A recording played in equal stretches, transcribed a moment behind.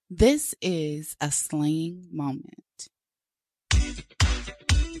This is a slaying moment.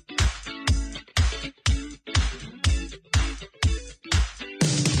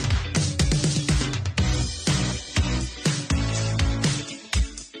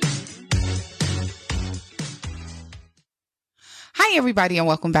 Hi, everybody, and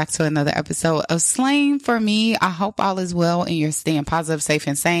welcome back to another episode of Slaying for Me. I hope all is well and you're staying positive, safe,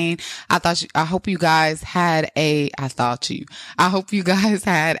 and sane. I hope you guys had a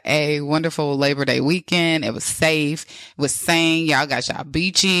wonderful Labor Day weekend. It was safe. It was sane. Y'all got y'all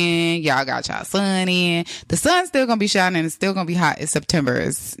beach in. Y'all got y'all sun in. The sun's still going to be shining. It's still going to be hot. It's September.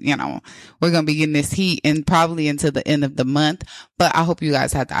 We're going to be getting this heat and probably into the end of the month. But I hope you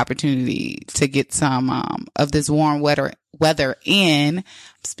guys had the opportunity to get some, of this warm weather in. I'm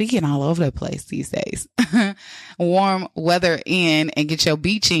speaking all over the place these days. Warm weather in and get your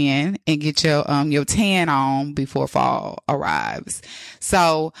beach in and get your tan on before fall arrives.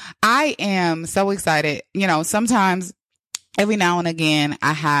 So I am so excited. Sometimes every now and again,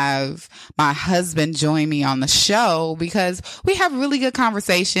 I have my husband join me on the show because we have really good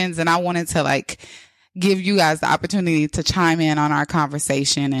conversations, and I wanted to give you guys the opportunity to chime in on our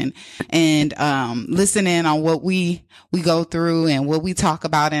conversation and listen in on what we go through and what we talk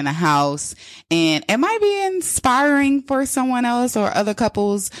about in the house. And it might be inspiring for someone else or other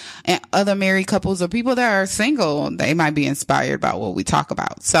couples and other married couples or people that are single. They might be inspired by what we talk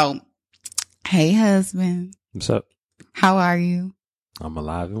about. So, hey, husband. What's up? How are you? I'm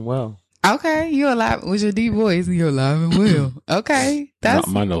alive and well. Okay, you're alive with your deep voice. You're alive and well. Okay,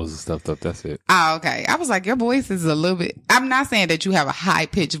 my nose is stuffed up. That's it. Oh, okay. I was like, your voice is a little bit. I'm not saying that you have a high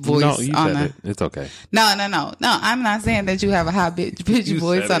pitched voice. No, you said it. It's okay. No. I'm not saying that you have a high pitched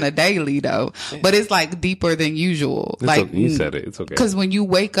voice on a daily though, but it's deeper than usual. You said it. It's okay. Because when you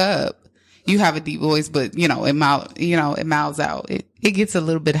wake up, you have a deep voice, but it mouths out. It gets a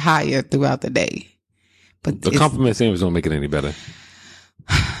little bit higher throughout the day. But the compliment sandwich don't make it any better.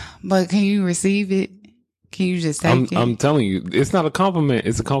 But can you receive it? Can you just take it? I'm telling you, it's not a compliment.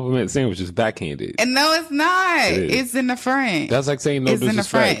 It's a compliment sandwich. It's backhanded. And no, it's not. It's in the front. That's like saying no disrespect. It's in the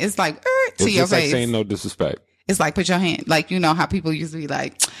front. It's like, to it's your face. It's like saying no disrespect. It's like, put your hand, how people used to be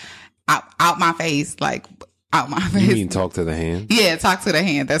like, out my face, out my face. You mean talk to the hand? Yeah, talk to the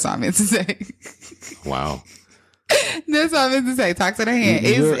hand. That's what I meant to say. Wow. That's what I meant to say. Talk to the hand.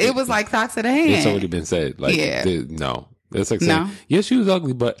 It was like talk to the hand. It's already been said. No. It's like saying, no. Your shoes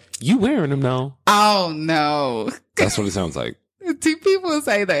ugly, but you wearing them now. Oh, no. That's what it sounds like. Do people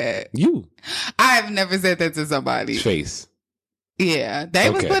say that? You. I've never said that to somebody. Face. Yeah. They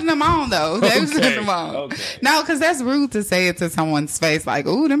was putting them on, though. They was putting them on. Okay. No, because that's rude to say it to someone's face.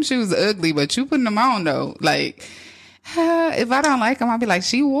 Ooh, them shoes are ugly, but you putting them on, though. If I don't like them, I'll be like,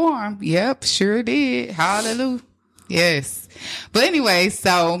 she wore them. Yep, sure did. Hallelujah. Yes. But anyway,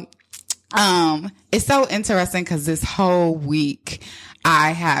 so... it's so interesting because this whole week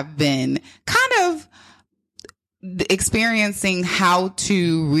I have been kind of experiencing how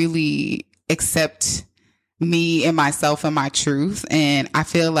to really accept me and myself and my truth. And I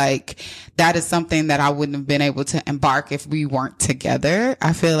feel like that is something that I wouldn't have been able to embark if we weren't together.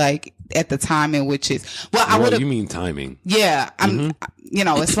 I feel like at the time in which I would have. You mean timing? Yeah.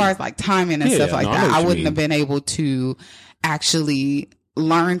 As far as timing and stuff like that, I wouldn't have been able to actually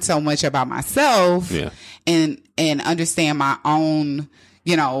learn so much about myself and understand my own,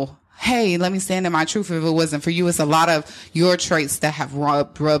 hey, let me stand in my truth. If it wasn't for you, it's a lot of your traits that have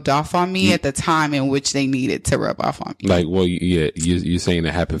rubbed off on me at the time in which they needed to rub off on me. You're saying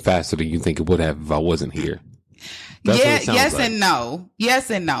it happened faster than you think it would have if I wasn't here. Yes and no.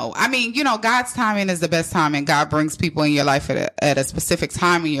 Yes and no. I mean, God's timing is the best timing. God brings people in your life at a specific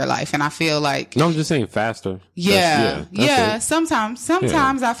time in your life. And I feel like... No, I'm just saying faster. Yeah. Sometimes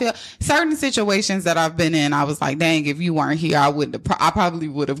I feel certain situations that I've been in, I was like, dang, if you weren't here, I probably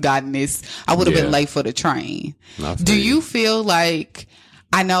would have gotten this. I would have been late for the train. Do you feel like,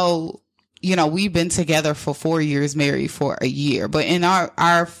 I know... we've been together for 4 years, married for a year, but in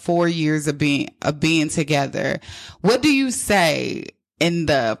our 4 years of being together, what do you say in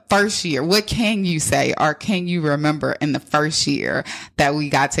the first year? What can you say or can you remember in the first year that we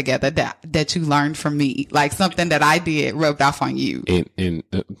got together that you learned from me? Like something that I did rubbed off on you.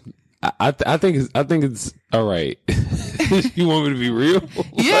 I think it's all right. You want me to be real?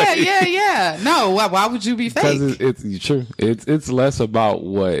 Yeah. No, why would you be fake? Because it's true. It's less about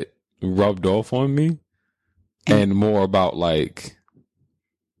what rubbed off on me and more about learning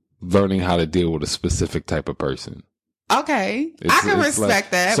how to deal with a specific type of person. Okay. I can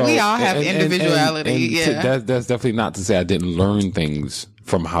respect that. So, we all have individuality. That's definitely not to say I didn't learn things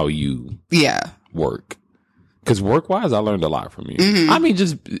from how you work. Because work-wise, I learned a lot from you. I mean,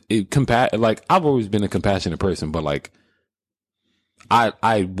 just like, I've always been a compassionate person, but like,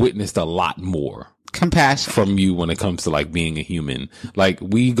 I witnessed a lot more compassion from you when it comes to like being a human. Like,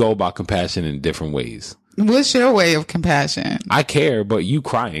 we go about compassion in different ways. What's your way of compassion? I care, but you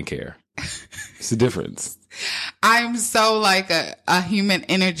cry and care. It's the difference. I'm so like a human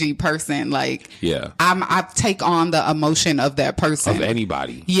energy person. Like, yeah, I take on the emotion of that person, of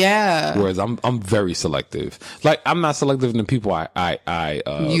anybody. Yeah. Whereas I'm very selective. Like, I'm not selective in the people I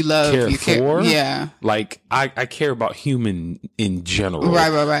you love, care you for. Yeah. Like, I care about human in general.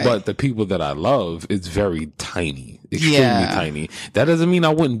 Right. But the people that I love, it's very tiny, extremely tiny. That doesn't mean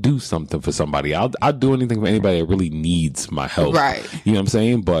I wouldn't do something for somebody. I'll do anything for anybody that really needs my help. Right. You know what I'm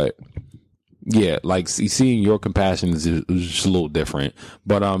saying? But yeah, like, seeing your compassion is just a little different.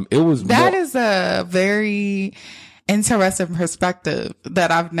 But it was that is a very interesting perspective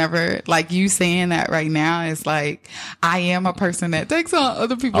that I've never, like, you saying that right now is like, I am a person that takes on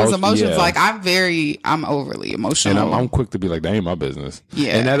other people's emotions. Yeah. Like, I'm overly emotional. And I'm quick to be like, that ain't my business.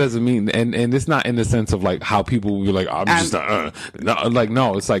 Yeah. And that doesn't mean, and it's not in the sense of like how people will be like, I'm just no,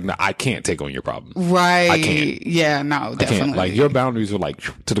 it's like, no, I can't take on your problem. Right. I can't. Yeah, no, definitely. I can't. Like, your boundaries are like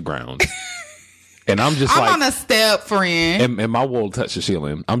to the ground. And I'm just I'm like, on a step, friend. And my wall touch the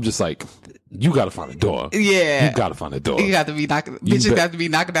ceiling. I'm just like, you got to find a door. Yeah. You got to find a door. You got to be knocking, bitches got to be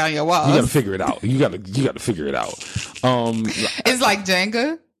knocking down your walls. You got to figure it out. You got to figure it out. It's like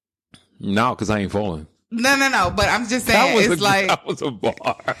Jenga. No, because I ain't falling. No. But I'm just saying, that was a bar.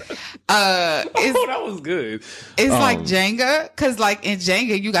 That was good. It's like Jenga, because like in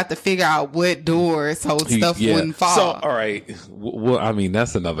Jenga, you got to figure out what doors so stuff wouldn't fall. So, all right. Well, I mean,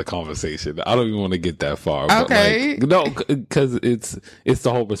 that's another conversation. I don't even want to get that far. Okay. But like, no, because it's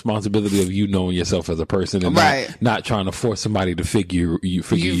the whole responsibility of you knowing yourself as a person and not trying to force somebody to figure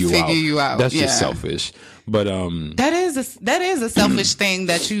you out. That's just selfish. But that is a selfish thing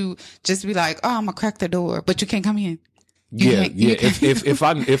that you just be like, oh, I'm gonna crack the door, but you can't come in.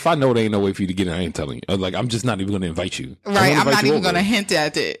 If I know there ain't no way for you to get in, I ain't telling you. Like, I'm just not even gonna invite you. Right, I'm not even gonna hint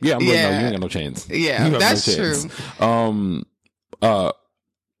at it. Yeah, I'm like, no, you ain't got no chance. Yeah, that's true.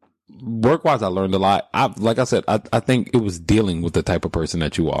 Work wise, I learned a lot. Like I said, I think it was dealing with the type of person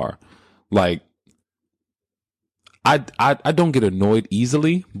that you are. Like, I don't get annoyed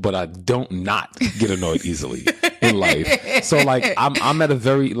easily, but I don't not get annoyed easily in life. So like, I'm at a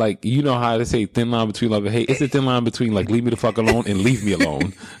very, like, you know how they say thin line between love and hate. It's a thin line between like, leave me the fuck alone and leave me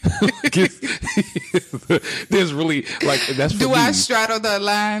alone. There's really, like, that's for me. I straddle the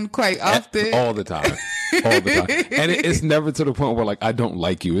line quite often? All the time. And it's never to the point where like, I don't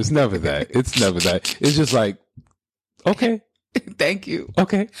like you. It's never that. It's just like, okay. Thank you.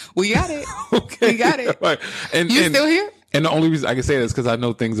 Okay. We got it. Okay. We got it. Right. And still here? And the only reason I can say that is because I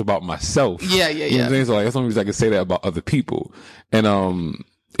know things about myself. Yeah. You know what I'm saying? So like, that's the only reason I can say that about other people. And,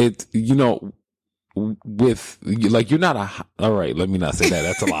 it, you know, with like, you're not all right, let me not say that.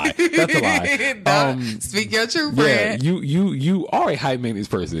 That's a lie. That's a lie. Speak your truth, friend. Yeah. You are a high maintenance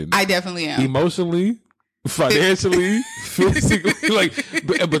person. I definitely am. Emotionally, financially, physically, like,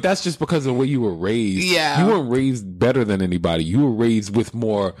 but that's just because of the way you were raised. Yeah. You weren't raised better than anybody. You were raised with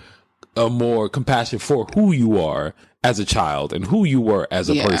more compassion for who you are as a child and who you were as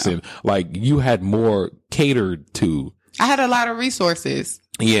a person. Like, you had more catered to. I had a lot of resources.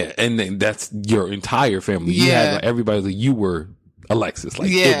 Yeah. And then that's your entire family. You had like, everybody, like, you were Alexis.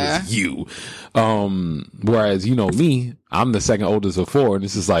 Like, it was you. Whereas, you know, me, I'm the second oldest of four, and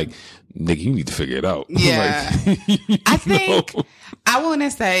this is like, nigga, you need to figure it out. Yeah. Like, I think, I want to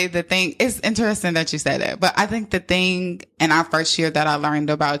say the thing, it's interesting that you said that, but I think the thing in our first year that I learned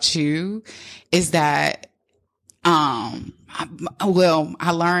about you is that, I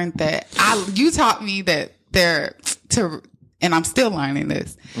learned that you taught me that and I'm still learning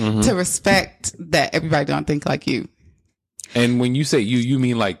this, to respect that everybody don't think like you. And when you say you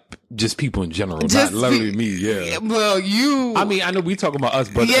mean like just people in general, not literally me. Yeah. Well, you. I mean, I know we talking about us,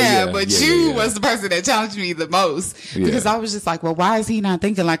 but you was the person that challenged me the most because I was just like, well, why is he not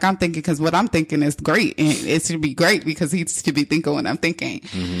thinking like I'm thinking? Because what I'm thinking is great, and it should be great because he should be thinking what I'm thinking.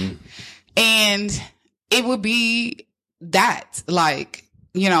 Mm-hmm. And it would be that, like,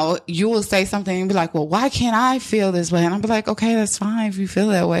 you know, you will say something and be like, well, why can't I feel this way? And I'll be like, okay, that's fine if you feel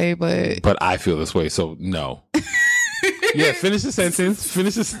that way, but I feel this way, so no. Yeah, finish the sentence.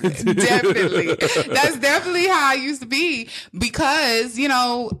 Definitely. That's definitely how I used to be because, you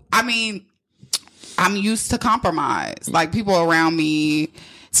know, I mean, I'm used to compromise. Like, people around me,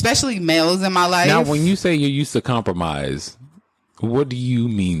 especially males in my life. Now, when you say you're used to compromise, What do you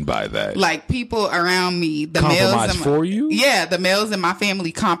mean by that? Like people around me, the Compromise males for you? Yeah, the males in my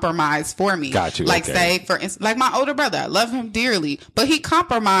family compromise for me. Got you. Like okay. say for instance, like my older brother, I love him dearly, but he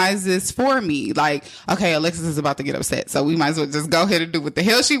compromises for me. Like, okay, Alexis is about to get upset, so we might as well just go ahead and do what the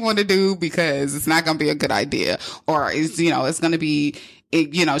hell she want to do because it's not going to be a good idea, or it's it's going to be,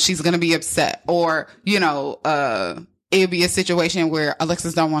 she's going to be upset, or it'd be a situation where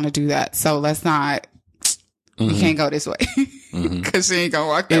Alexis don't want to do that, so let's not. We can't go this way because she ain't gonna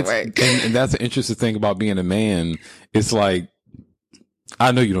walk that way. And that's an interesting thing about being a man. It's like,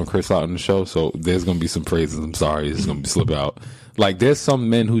 I know you don't curse out on the show, so there's gonna be some phrases. I'm sorry, it's gonna be slip out. Like there's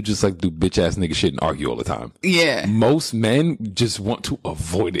some men who just like do bitch ass nigga shit and argue all the time. Yeah. Most men just want to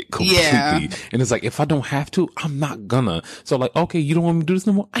avoid it completely. Yeah. And it's like, if I don't have to, I'm not gonna. So like, okay, you don't want me to do this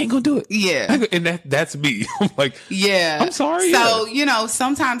no more? I ain't gonna do it. Yeah. And that's me. I'm like, yeah. I'm sorry. So,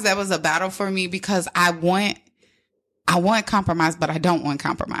 sometimes that was a battle for me because I want compromise, but I don't want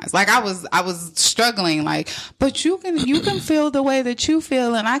compromise. Like I was struggling, like, but you can feel the way that you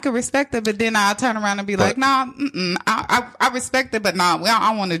feel and I can respect it, but then I'll turn around and be like, nah, I respect it, but nah,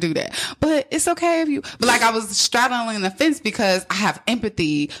 I want to do that. But it's okay but like I was straddling the fence because I have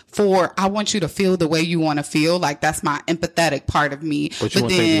empathy I want you to feel the way you want to feel. Like that's my empathetic part of me. But you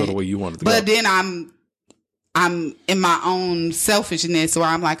want things to go the way you want it to go. But then I'm in my own selfishness where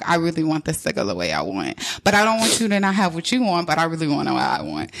I'm like, I really want this to go the way I want, but I don't want you to not have what you want, but I really want what I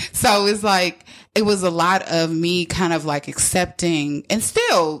want. So it's like, it was a lot of me kind of like accepting, and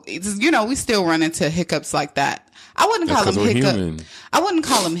still, we still run into hiccups like that. I wouldn't call them hiccups. I wouldn't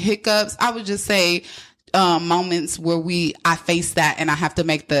call them hiccups. I would just say, moments where I face that and I have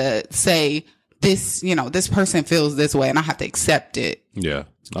to say this, this person feels this way and I have to accept it. Yeah.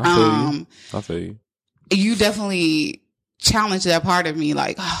 I feel you. You definitely challenged that part of me,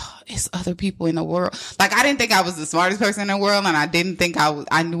 like, oh, it's other people in the world. Like, I didn't think I was the smartest person in the world, and I didn't think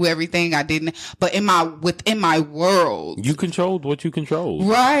I knew everything. I didn't, but within my world, you controlled what you controlled,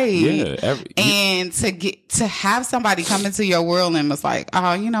 right? Yeah, and to have somebody come into your world and was like,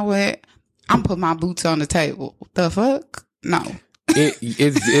 oh, you know what? I'm putting my boots on the table. The fuck? No.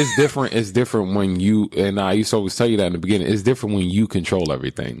 It's different. It's different when you, and I used to always tell you that in the beginning. It's different when you control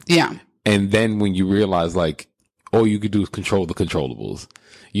everything. Yeah. And then when you realize like, all you could do is control the controllables,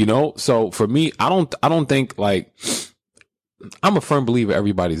 So for me, I don't think like, I'm a firm believer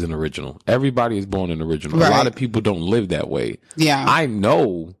everybody's an original. Everybody is born an original. Right. A lot of people don't live that way. Yeah.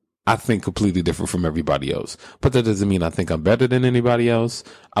 I think completely different from everybody else, but that doesn't mean I think I'm better than anybody else.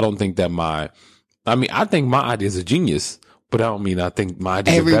 I don't think that I think my idea is a genius. But I don't mean I think my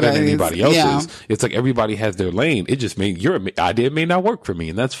idea is better than anybody else's. Yeah. It's like everybody has their lane. It just your idea may not work for me,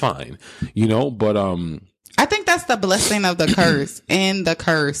 and that's fine, But I think that's the blessing of the curse and the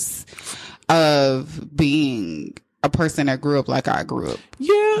curse of being a person that grew up like I grew up.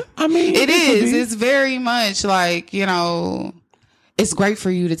 Yeah, I mean, it is. It's very much like it's great for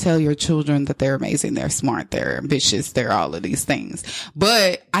you to tell your children that they're amazing, they're smart, they're ambitious, they're all of these things.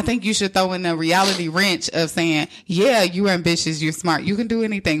 But I think you should throw in the reality wrench of saying, yeah, you're ambitious, you're smart, you can do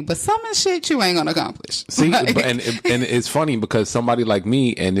anything, but some of the shit you ain't gonna accomplish. See, and it's funny because somebody like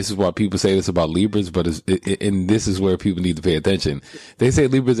me, and this is why people say this about Libras, but and this is where people need to pay attention. They say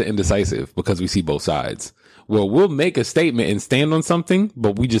Libras are indecisive because we see both sides. Well, we'll make a statement and stand on something,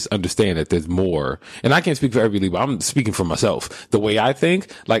 but we just understand that there's more. And I can't speak for every Libra. I'm speaking for myself. The way I think,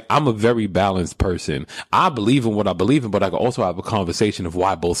 like, I'm a very balanced person. I believe in what I believe in, but I can also have a conversation of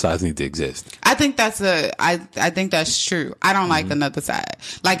why both sides need to exist. I think I think that's true. I don't like another side.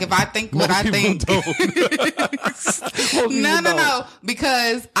 Like, if I think what I think. No.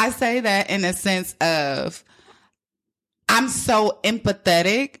 Because I say that in a sense of, I'm so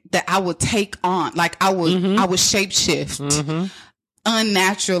empathetic that I would take on, like I would shapeshift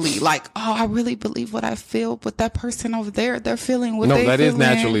unnaturally. Like, oh, I really believe what I feel, but that person over there, they're feeling what they feel. No, that is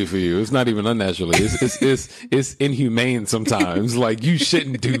naturally for you. It's not even unnaturally. It's inhumane sometimes. Like, you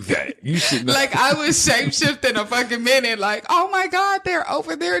shouldn't do that. You shouldn't. Like, I was shapeshift in a fucking minute. Like, oh my God, they're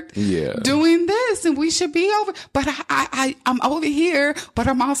over there doing this and we should be over. But I'm over here, but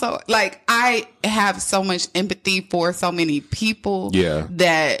I'm also like, I have so much empathy for so many people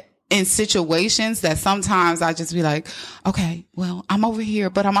that in situations that sometimes I just be like, okay, well, I'm over here,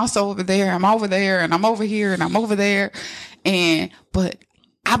 but I'm also over there. I'm over there and I'm over here and I'm over there. But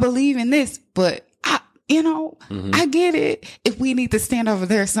I believe in this, but I get it if we need to stand over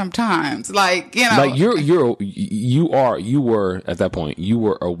there sometimes. Like, like you were at that point, you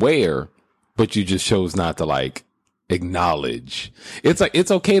were aware, but you just chose not to like acknowledge. It's like,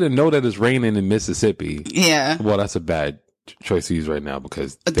 it's okay to know that it's raining in Mississippi. Yeah. Well, that's a bad Choices right now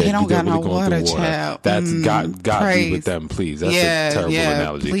because they don't got really no going water, through water. child. That's God praise. be with them, please. That's a terrible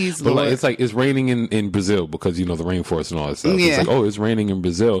analogy. Please, but Lord. like, it's like it's raining in Brazil because the rainforest and all that stuff. Yeah. It's like, oh, it's raining in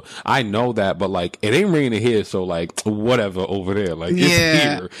Brazil. I know that, but like it ain't raining here, so like whatever over there. Like it's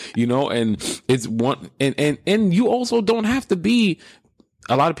here, and it's one and you also don't have to be.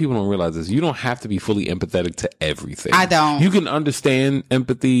 A lot of people don't realize this. You don't have to be fully empathetic to everything. I don't. You can understand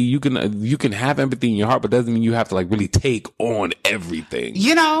empathy. You can have empathy in your heart, but doesn't mean you have to like really take on everything.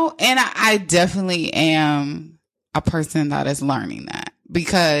 And I definitely am a person that is learning that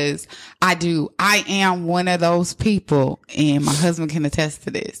because I am one of those people, and my husband can attest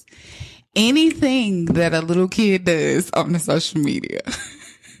to this. Anything that a little kid does on the social media,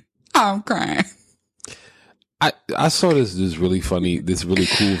 I'm crying. I saw this really funny, this really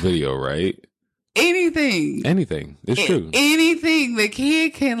cool video, right? Anything. It's true. Anything the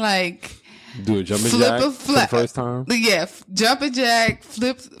kid can like do a jumping jack for the first time. Yeah, jumping jack,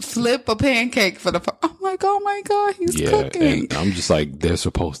 flip a pancake for the. I'm like, oh my god, he's cooking. And I'm just like, they're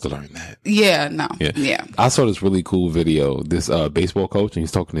supposed to learn that. Yeah, no, yeah. I saw this really cool video. This baseball coach, and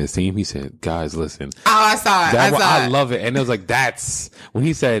he's talking to his team. He said, "Guys, listen." Oh, I saw it. I love it. And it was like, that's when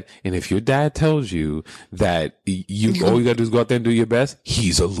he said, "And if your dad tells you that all you gotta do is go out there and do your best,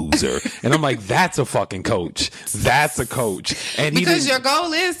 he's a loser." And I'm like, that's a fucking coach. That's a coach. And because your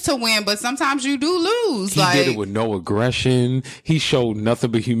goal is to win, but sometimes you do lose. He did it with no aggression. He showed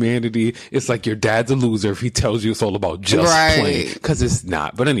nothing but humanity. It's like your dad's a loser if he tells you it's all about just playing, because it's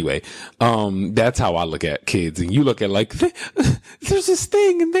not. But anyway, that's how I look at kids. And you look at like, there's this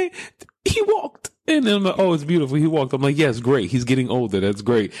thing, and he walked, and then I'm like, oh, it's beautiful. He walked. I'm like, yes, great. He's getting older. That's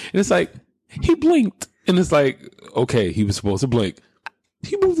great. And it's like he blinked, and it's like, okay, he was supposed to blink.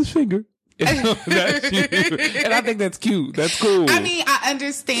 He moved his finger. And I think that's cute. That's cool. I mean, I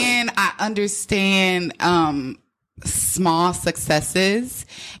understand small successes,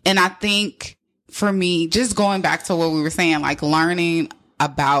 and I think for me, just going back to what we were saying, like learning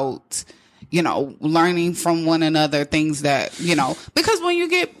about, learning from one another, things that, because when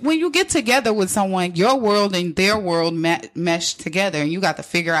you get together with someone, your world and their world mesh together, and you got to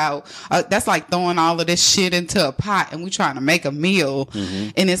figure out, that's like throwing all of this shit into a pot and we trying to make a meal. Mm-hmm.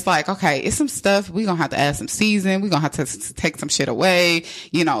 And it's like, okay, it's some stuff. We're going to have to add some season. We're going to have to take some shit away.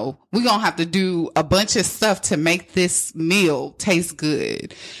 We're going to have to do a bunch of stuff to make this meal taste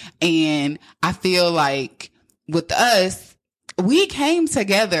good. And I feel like with us, we came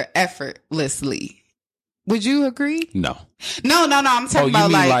together effortlessly. Would you agree? No. I'm talking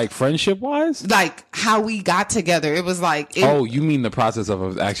about like friendship wise? Like how we got together. It was like. You mean the process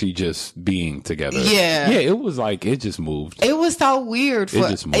of actually just being together? Yeah. Yeah, it was like, it just moved. It was so weird. It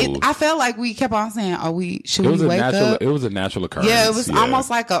just moved. I felt like we kept on saying, should we wake up? It was a natural occurrence. Yeah, it was almost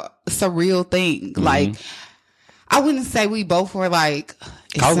like a surreal thing. Mm-hmm. Like, I wouldn't say we both were like.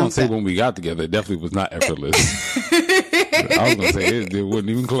 I was going to say when we got together, it definitely was not effortless. I was going to say it wasn't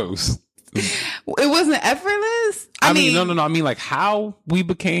even close. It wasn't effortless? I mean, no. I mean, like how we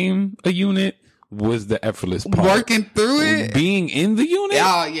became a unit was the effortless part. Working through it? Being in the unit?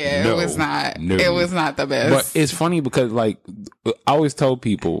 Oh, yeah. No, it was not. No. It was not the best. But it's funny because, like, I always tell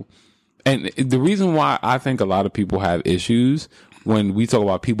people, and the reason why I think a lot of people have issues when we talk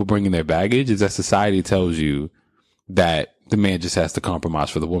about people bringing their baggage is that society tells you that the man just has to compromise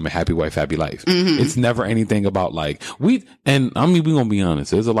for the woman. Happy wife, happy life. Mm-hmm. It's never anything about like we're going to be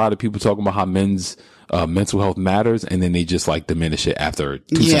honest. There's a lot of people talking about how men's mental health matters, and then they just like diminish it after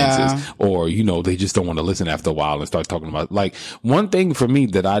two sentences, or they just don't want to listen after a while and start talking about like one thing for me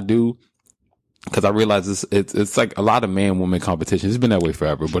that I do. Cause I realize it's like a lot of man woman competition. It's been that way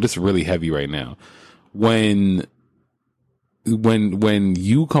forever, but it's really heavy right now. When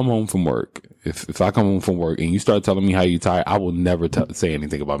you come home from work, if I come home from work and you start telling me how you tired, I will never say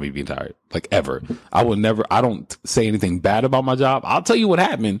anything about me being tired. Like ever. I don't say anything bad about my job. I'll tell you what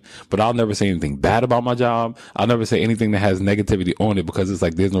happened, but I'll never say anything bad about my job. I'll never say anything that has negativity on it because it's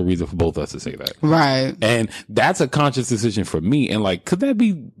like, there's no reason for both of us to say that. Right. And that's a conscious decision for me. And like, could that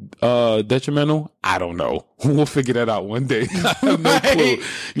be, detrimental? I don't know. We'll figure that out one day. I have no clue.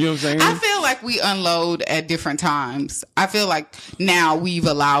 You know what I'm saying? I feel like we unload at different times. I feel like now we've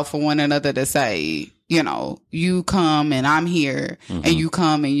allowed for one another to say, you come and I'm here, mm-hmm. and you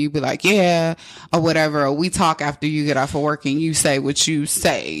come and you be like, yeah, or whatever. Or we talk after you get off of work and you say what you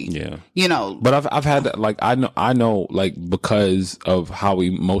say. Yeah. But I've had that, like, I know, like, because of how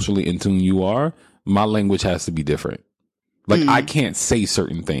emotionally in tune you are, my language has to be different. Like, I can't say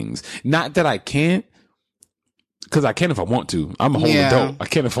certain things. Not that I can't. because I can if I want to. I'm a whole adult. I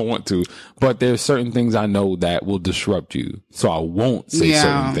can if I want to. But there's certain things I know that will disrupt you. So I won't say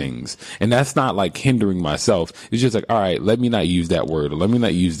certain things. And that's not like hindering myself. It's just like, all right, let me not use that word or let me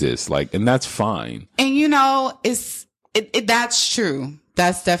not use this. Like, and that's fine. And you know, that's true.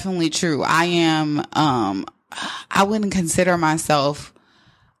 That's definitely true. I am, I wouldn't consider myself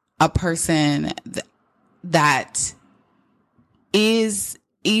a person that is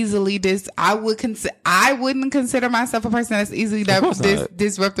easily I wouldn't consider myself a person that's easily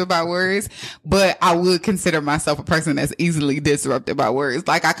disrupted by words, but I would consider myself a person that's easily disrupted by words.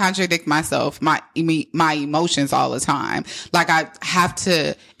 Like, I contradict myself, my emotions all the time. Like, I have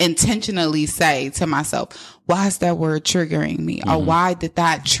to intentionally say to myself, why is that word triggering me? Or why did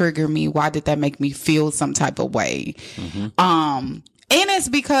that trigger me? Why did that make me feel some type of way? And it's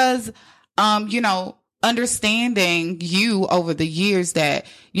because, you know, understanding you over the years that,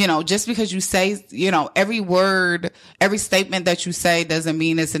 you know, just because you say, you know, every word, every statement that you say doesn't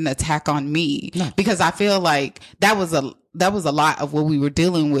mean it's an attack on me. No. Because I feel like that was a lot of what we were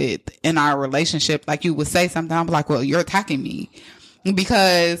dealing with in our relationship. Like, you would say something, I'm like, well, you're attacking me.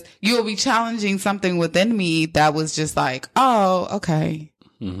 Because you'll be challenging something within me that was just like, oh, okay.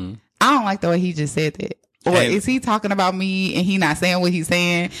 I don't like the way he just said that. Or is he talking about me and he not saying what he's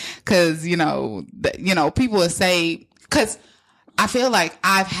saying? Cause, you know, people would say, cause I feel like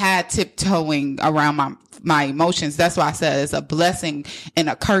I've had tiptoeing around my emotions. That's why I said it's a blessing and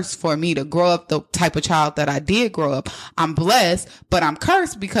a curse for me to grow up the type of child that I did grow up. I'm blessed, but I'm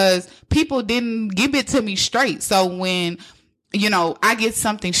cursed because people didn't give it to me straight. So when, you know, I get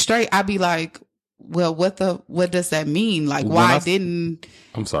something straight, I be like, well, what does that mean? Like, why didn't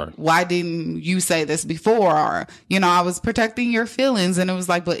you say this before? Or, you know, I was protecting your feelings, and it was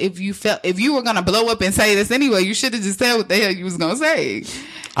like, but if you were going to blow up and say this anyway, you should have just said what the hell you was going to say.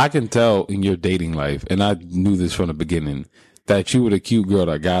 I can tell in your dating life, and I knew this from the beginning, that you were the cute girl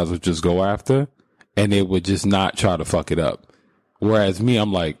that guys would just go after, and they would just not try to fuck it up. Whereas me,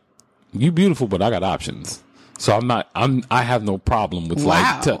 I'm like, you beautiful, but I got options. So I have no problem with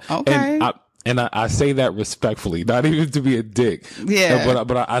okay. And I say that respectfully, not even to be a dick. Yeah.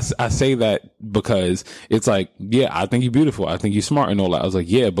 But I say that because it's like, yeah, I think you're beautiful. I think you're smart and all that. I was like,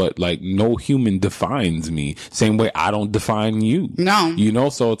 yeah, but like, no human defines me. Same way I don't define you. No. You know,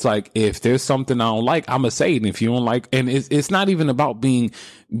 so it's like, if there's something I don't like, I'm gonna say it. And if you don't like, and it's not even about being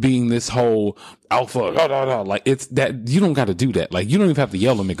this whole alpha, like, it's that you don't got to do that. Like, you don't even have to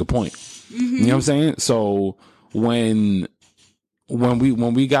yell and make a point. You know what I'm saying? So when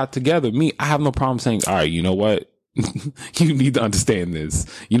we got together, I have no problem saying, all right, you know what? You need to understand this.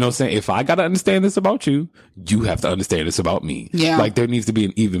 You know what I'm saying? If I got to understand this about you, you have to understand this about me. Yeah. Like, there needs to be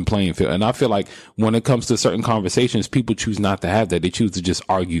an even playing field. And I feel like when it comes to certain conversations, people choose not to have that. They choose to just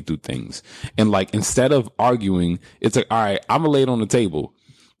argue through things. And like, instead of arguing, it's like, all right, I'm gonna lay it on the table.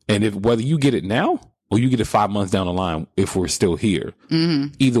 And if whether you get it now or you get it 5 months down the line, if we're still here,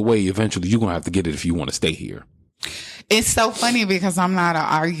 either way, eventually you're gonna have to get it if you want to stay here. It's so funny because I'm not an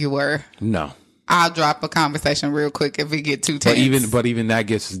arguer. No. I'll drop a conversation real quick if it get too tense. But even that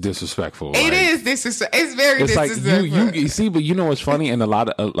gets disrespectful. It is disrespectful. It's very disrespectful. Like you see, but you know what's funny? And a lot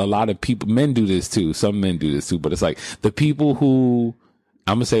of people, men do this too. Some men do this too. But it's like the people who,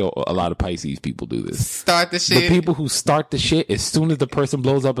 I'm gonna say a lot of Pisces people do this. Start the shit. The people who start the shit, as soon as the person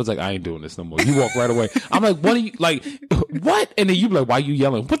blows up, it's like, I ain't doing this no more. You walk right away. I'm like, what are you, like, what? And then you be like, why are you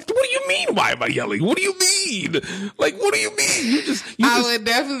yelling? What do you mean? Why am I yelling? What do you mean? Like, what do you mean? I would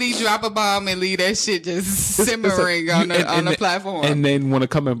definitely drop a bomb and leave that shit just simmering on the platform. And then when I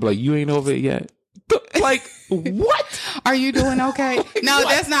come and be like, you ain't over it yet. Like, what? Are you doing okay? No, what?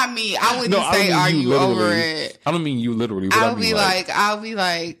 That's not me. I wouldn't say, are you over it? I don't mean you literally. I'll be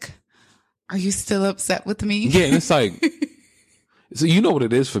like, are you still upset with me? Yeah, and it's like, so you know what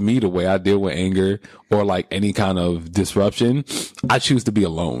it is for me, the way I deal with anger or like any kind of disruption, I choose to be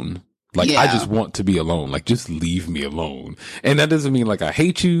alone. Like, I just want to be alone. Like, just leave me alone. And that doesn't mean like I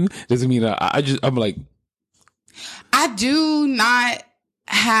hate you. Doesn't mean I'm like. I do not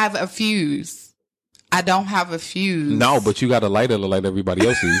have a fuse. I don't have a fuse. No, but you got a lighter to light everybody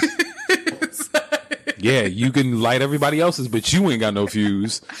else's. Yeah, you can light everybody else's, but you ain't got no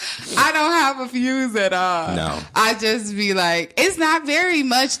fuse. I don't have a fuse at all. No. I just be like, it's not very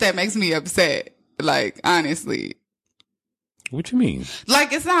much that makes me upset. Like, honestly. What you mean?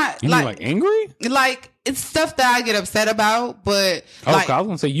 Like, it's not. You mean like angry? Like, it's stuff that I get upset about, but. Oh, like, I was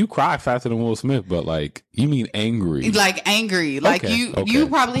gonna say you cry faster than Will Smith, but like, you mean angry? Like angry. Like you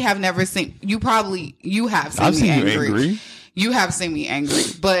probably have never seen. You have seen me angry. You have seen me angry,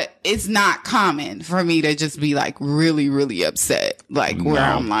 but it's not common for me to just be like really, really upset. Like where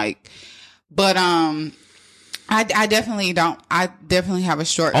I'm like, but I definitely don't. I definitely have a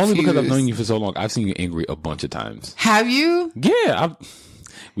short Only fuse. because I've known you for so long. I've seen you angry a bunch of times. Have you? Yeah.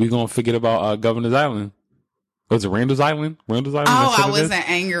 We're going to forget about Governor's Island. Was it Randall's Island? Randall's Island? Oh, I wasn't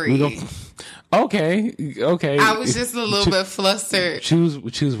angry. Okay. I was just a little bit flustered.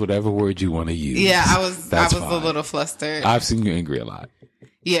 Choose whatever word you want to use. Yeah, I was That's a fine. little flustered. I've seen you angry a lot.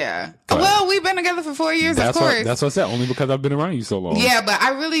 Yeah. But well, we've been together for 4 years, of course. That's what I said. Only because I've been around you so long. Yeah, but I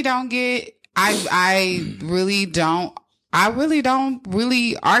really don't get. I really don't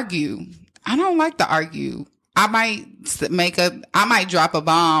really argue. I don't like to argue. I might drop a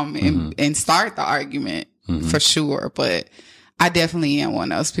bomb and start the argument for sure, but I definitely am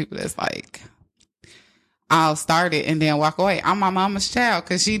one of those people that's like, I'll start it and then walk away. I'm my mama's child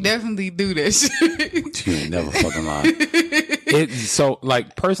because she definitely do this shit. She ain't never fucking lie. So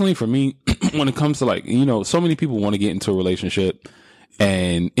like personally for me, when it comes to like, you know, so many people want to get into a relationship,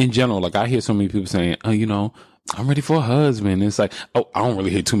 and in general, like I hear so many people saying, oh, you know, I'm ready for a husband. And it's like, oh, I don't really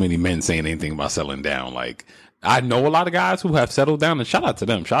hear too many men saying anything about settling down. Like I know a lot of guys who have settled down, and shout out to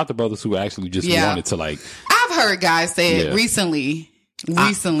them. Shout out to brothers who actually just wanted to like. I've heard guys say it recently.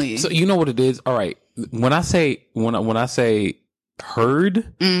 So you know what it is? All right. When I say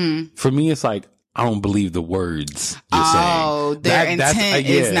heard, for me, it's like, I don't believe the words you're saying. Oh, their intent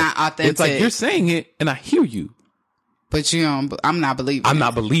is not authentic. It's like you're saying it and I hear you. But you don't, I'm not believing I'm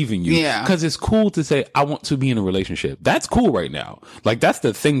not believing you. Yeah. Because it's cool to say, I want to be in a relationship. That's cool right now. Like, that's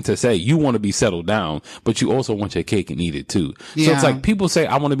the thing to say. You want to be settled down, but you also want your cake and eat it too. Yeah. So it's like people say,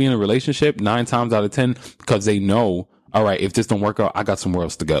 I want to be in a relationship 9 times out of 10 because they know, all right, if this don't work out, I got somewhere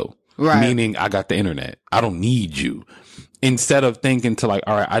else to go. Right. Meaning I got the internet. I don't need you. Instead of thinking to like,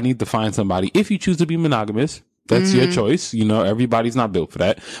 all right, I need to find somebody. If you choose to be monogamous, that's your choice. You know, everybody's not built for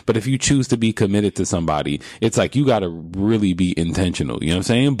that. But if you choose to be committed to somebody, it's like you got to really be intentional. You know what I'm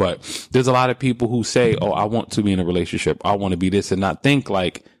saying? But there's a lot of people who say, oh, I want to be in a relationship. I want to be this, and not think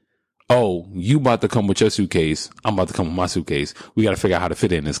like, oh, you about to come with your suitcase. I'm about to come with my suitcase. We got to figure out how to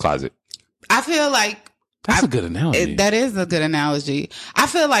fit it in this closet. I feel like that's a good analogy. That is a good analogy. I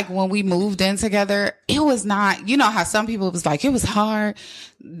feel like when we moved in together, it was not, you know how some people was like, it was hard.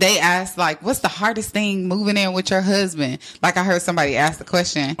 They asked like, what's the hardest thing moving in with your husband? Like I heard somebody ask the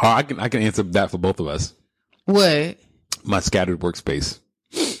question. Oh, I can answer that for both of us. What? My scattered workspace.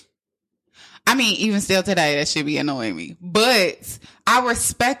 I mean, even still today, that should be annoying me, but I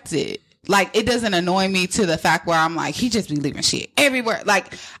respect it. Like, it doesn't annoy me to the fact where I'm like, he just be leaving shit everywhere.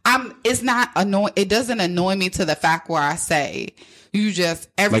 Like, it's not annoying. It doesn't annoy me to the fact where I say, you just,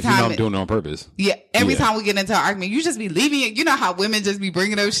 every time. Like, you know I'm doing it on purpose. Yeah. Every time we get into an argument, you just be leaving it. You know how women just be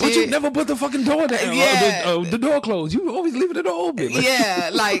bringing those shit. But you never put the fucking door down. Yeah. The door closed. You always leaving the door open.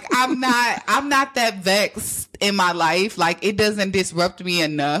 Yeah. Like, I'm not that vexed in my life. Like, it doesn't disrupt me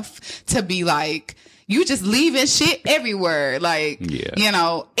enough to be like, you just leaving shit everywhere. Like, you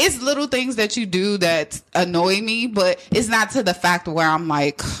know, it's little things that you do that annoy me, but it's not to the fact where I'm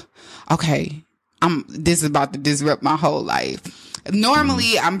like, okay, this is about to disrupt my whole life.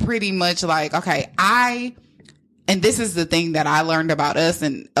 Normally, I'm pretty much like, okay, and this is the thing that I learned about us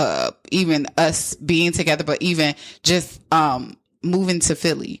and, even us being together, but even just, moving to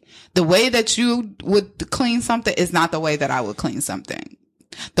Philly. The way that you would clean something is not the way that I would clean something.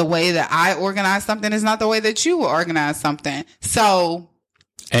 The way that I organize something is not the way that you will organize something. So.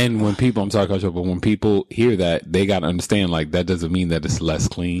 And when people, I'm sorry, Coach, but when people hear that, they got to understand, like, that doesn't mean that it's less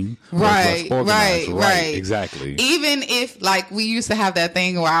clean. Right. Exactly. Even if, like, we used to have that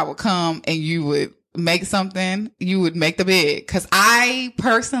thing where I would come and you would make something, you would make the bed. Cause I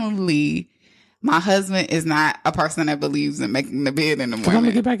personally, my husband is not a person that believes in making the bed in the morning. I'm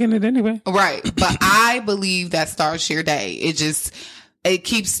gonna get back in it anyway. Right. But I believe that starts your day. It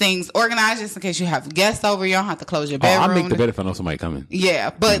keeps things organized just in case you have guests over. You don't have to close your bedroom. I'll make the bed if I know somebody coming. Yeah.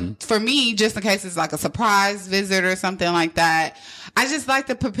 But for me, just in case it's like a surprise visit or something like that, I just like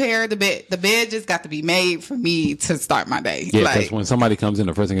to prepare the bed. The bed just got to be made for me to start my day. Yeah, because when somebody comes in,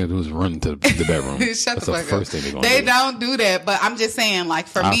 the first thing they do is run to the bedroom. Shut That's the the fuck first up. thing they're going to do. They don't do that, but I'm just saying, like,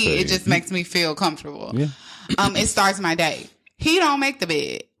 for me, it just makes me feel comfortable. Yeah. It starts my day. He don't make the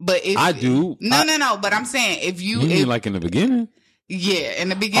bed, but if I do. No. But I'm saying if you mean like in the beginning. Yeah, in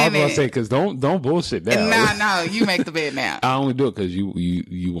the I beginning. was going to say, because don't bullshit now. No, you make the bed now. I only do it because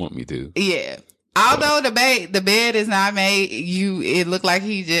you want me to. Yeah. Although the bed is not made, it looked like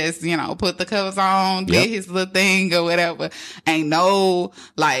he just, put the covers on, did his little thing or whatever. Ain't no,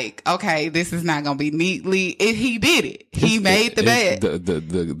 like, okay, this is not gonna be neatly. He did it. He made the bed.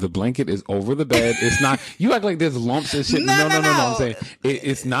 The blanket is over the bed. It's not, you act like there's lumps and shit. No. I'm saying,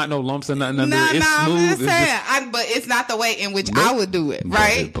 it's not no lumps and nothing under it. It's smooth. I'm just saying, but it's not the way in which I would do it,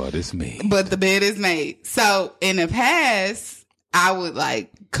 right? But it's made. But the bed is made. So in the past, I would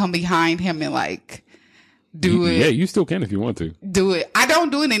like come behind him and like do it. Yeah, you still can if you want to. Do it. I don't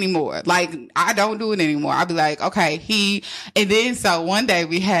do it anymore. Like, I don't do it anymore. I'll be like, okay, and then so one day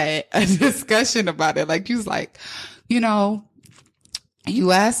we had a discussion about it. Like, he was like,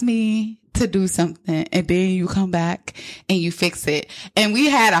 you asked me to do something and then you come back and you fix it. And we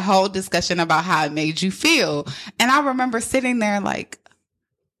had a whole discussion about how it made you feel. And I remember sitting there like,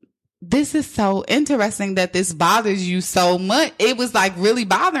 this is so interesting that this bothers you so much. It was like really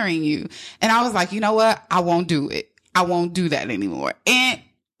bothering you. And I was like, you know what? I won't do it. I won't do that anymore. And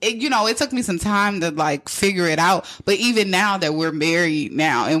it took me some time to like figure it out. But even now that we're married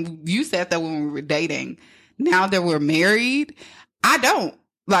now, and you said that when we were dating, now that we're married, I don't.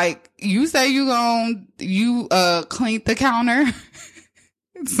 Like, you say you clean the counter.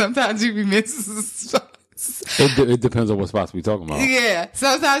 Sometimes you be missing stuff. It depends on what spots we talking about. Yeah.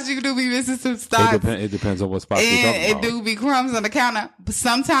 Sometimes you do be missing some spots. It depends on what spots we talking about. It do be crumbs on the counter. But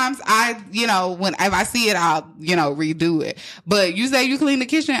sometimes if I see it, I'll, redo it. But you say you clean the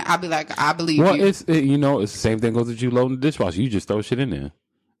kitchen, I'll be like, I believe you. Well, it's the same thing goes with you loading the dishwasher. You just throw shit in there.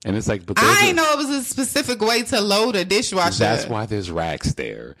 And it's like, but I didn't know it was a specific way to load a dishwasher. That's why there's racks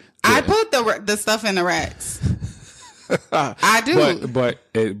there. I put the stuff in the racks. I do,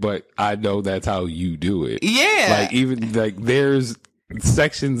 but I know that's how you do it. Yeah, like even like there's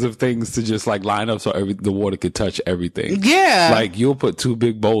sections of things to just like line up so the water could touch everything. Yeah, like you'll put two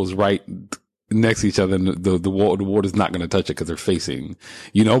big bowls right next to each other, and the water's not going to touch it because they're facing,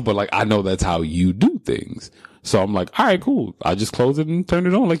 But like I know that's how you do things. So I'm like, all right, cool. I just close it and turn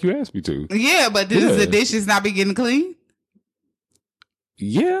it on like you asked me to. Yeah, but does the dishes not be getting clean?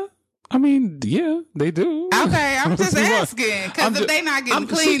 Yeah. I mean, yeah, they do. Okay, I'm just asking. Because if they not getting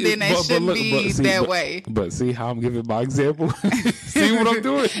clean, then they shouldn't be that way. But see how I'm giving my example? See what I'm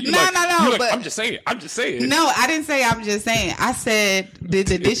doing? No. But I'm just saying. No, I didn't say I'm just saying. I said, did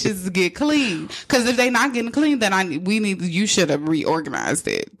the dishes get clean? Because if they not getting clean, then you should have reorganized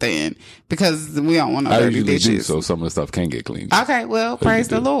it then. Because we don't want no dirty dishes. Do, so some of the stuff can get clean. Okay, well, praise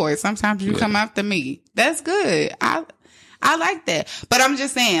the Lord. Sometimes you come after me. That's good. I like that. But I'm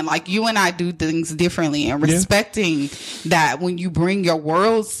just saying, like, you and I do things differently, and respecting that when you bring your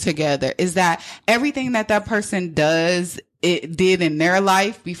worlds together is that everything that person did in their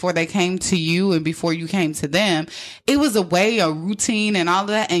life before they came to you and before you came to them, it was a routine and all of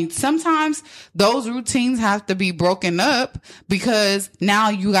that. And sometimes those routines have to be broken up because now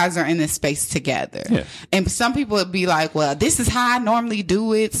you guys are in this space together. Yeah. And some people would be like, well, this is how I normally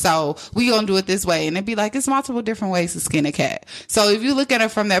do it, so we gonna do it this way. And it'd be like, it's multiple different ways to skin a cat. So if you look at it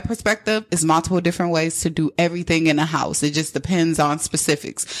from that perspective, it's multiple different ways to do everything in the house. It just depends on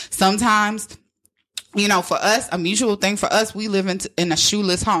specifics. Sometimes, for us, a mutual thing for us, we live in a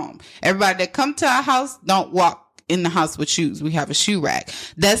shoeless home. Everybody that come to our house don't walk in the house with shoes. We have a shoe rack.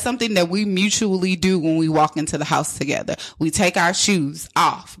 That's something that we mutually do when we walk into the house together. We take our shoes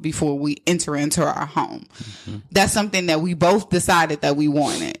off before we enter into our home. Mm-hmm. That's something that we both decided that we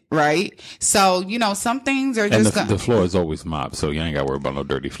wanted, right? So, some things are just... And the floor is always mopped, so you ain't got to worry about no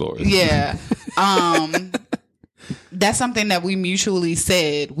dirty floors. Yeah. That's something that we mutually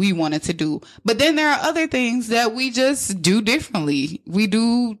said we wanted to do. But then there are other things that we just do differently. We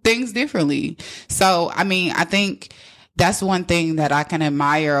do things differently. So, I mean, I think that's one thing that I can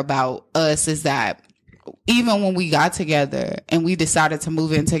admire about us is that even when we got together and we decided to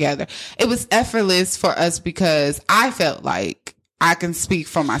move in together, it was effortless for us because I felt like, I can speak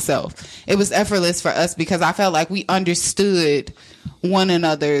for myself. It was effortless for us because I felt like we understood one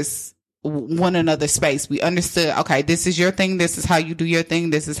another's space. We understood, okay, this is your thing. This is how you do your thing.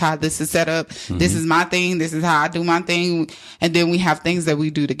 This is how this is set up. Mm-hmm. This is my thing. This is how I do my thing. And then we have things that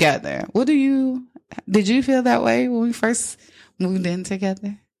we do together. Did you feel that way when we first moved in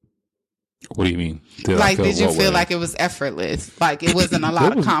together? What do you mean? Did you feel like it was effortless? Like it wasn't a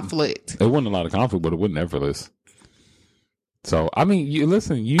lot of conflict? It wasn't a lot of conflict, but it wasn't effortless. So, I mean,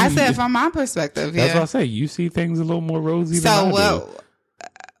 I said from my perspective, That's what I say. You see things a little more rosy than I do.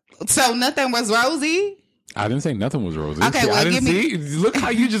 So nothing was rosy? I didn't say nothing was rosy. Okay, well, I didn't give me. see. Look how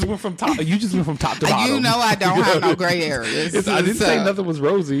you just went from top. You just went from top to bottom. You know I don't have no gray areas. I didn't so. say nothing was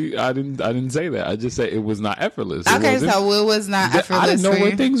rosy. I didn't say that. I just said it was not effortless. Okay, so it was not effortless. I didn't know for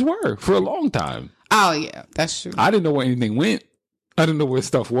where you? things were for a long time. Oh yeah, that's true. I didn't know where anything went. I didn't know where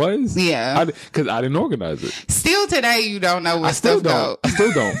stuff was. Yeah, because I didn't organize it. Still today, you don't know where I still stuff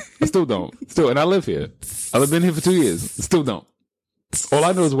don't. go. I still don't. And I live here. I've been here for 2 years. Still don't. All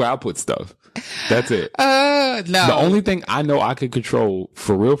I know is where I put stuff. That's it. No. The only thing I know I can control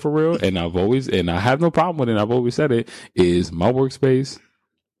for real, and I have no problem with it, and I've always said it, is my workspace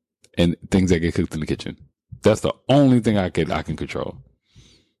and things that get cooked in the kitchen. That's the only thing I can control.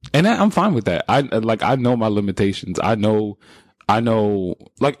 And I'm fine with that. I know my limitations. I know,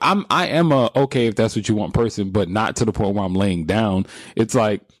 like, I am a, okay, if that's what you want person, but not to the point where I'm laying down. It's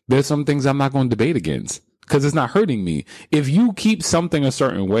like, there's some things I'm not going to debate against. Because it's not hurting me. If you keep something a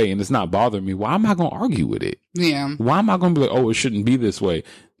certain way and it's not bothering me, why am I going to argue with it? Yeah. Why am I going to be like, oh, it shouldn't be this way?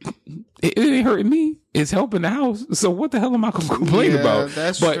 It ain't hurting me. It's helping the house. So what the hell am I going to complain about?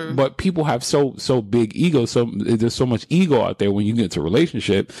 That's true. But people have so big ego. So there's so much ego out there when you get into a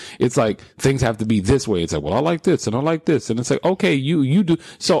relationship. It's like things have to be this way. It's like, well, I like this and I like this. And it's like, okay, you do.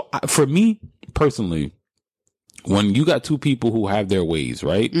 So for me personally, when you got two people who have their ways,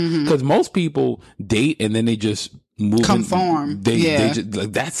 right? Because most people date and then they just move conform. They just,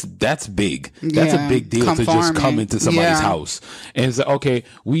 like, that's big. That's a big deal to just come into somebody's house and say, okay,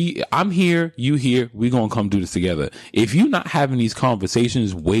 I'm here, you here, we gonna come do this together. If you're not having these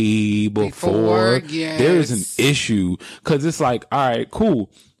conversations way before there is an issue, because it's like, all right, cool.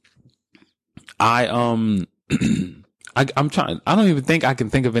 I'm trying. I don't even think I can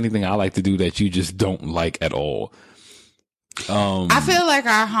think of anything I like to do that you just don't like at all. I feel like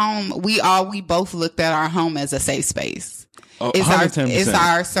our home. We both looked at our home as a safe space. It's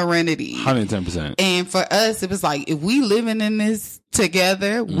our serenity. 110%. And for us, it was like, if we living in this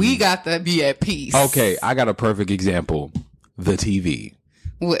together, we got to be at peace. Okay, I got a perfect example. The TV.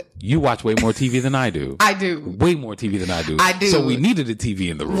 What? You watch way more TV than I do. I do. Way more TV than I do. I do. So we needed a TV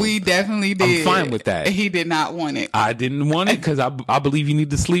in the room. We definitely did. I'm fine with that. He did not want it. I didn't want it because I believe you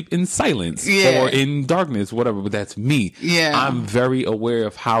need to sleep in silence or in darkness, whatever. But that's me. Yeah. I'm very aware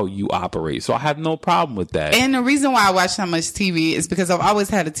of how you operate. So I have no problem with that. And the reason why I watch so much TV is because I've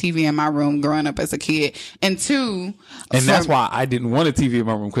always had a TV in my room growing up as a kid. And two. And that's why I didn't want a TV in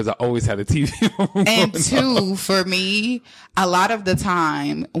my room, because I always had a TV in my room. And two, for me, a lot of the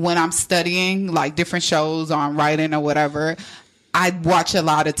time when I'm studying like different shows or I'm writing or whatever, I watch a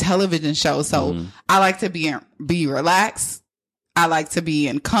lot of television shows. So I like to be relaxed. I like to be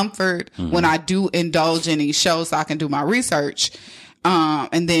in comfort when I do indulge in these shows so I can do my research.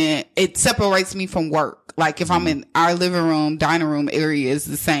 And then it separates me from work. Like if I'm in our living room, dining room area is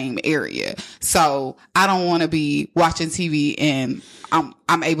the same area. So I don't want to be watching TV and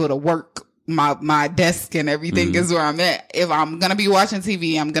I'm able to work. My desk and everything is where I'm at. If I'm going to be watching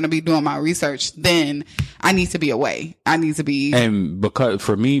TV, I'm going to be doing my research, then I need to be away. I need to be. And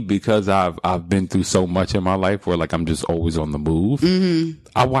because I've been through so much in my life where like I'm just always on the move.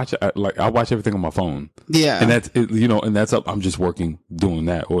 I watch everything on my phone. Yeah. And that's, and that's up. I'm just working, doing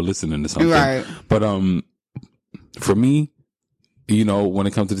that or listening to something. Right. But, for me, when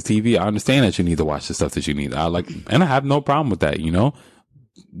it comes to the TV, I understand that you need to watch the stuff that you need. And I have no problem with that,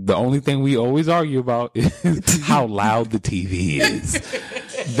 The only thing we always argue about is how loud the TV is.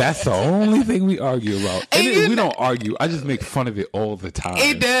 That's the only thing we argue about. And we don't argue. I just make fun of it all the time.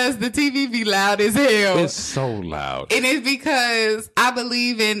 It does. The TV be loud as hell. It's so loud. And it's because I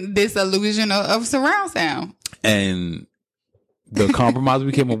believe in this illusion of surround sound. And the compromise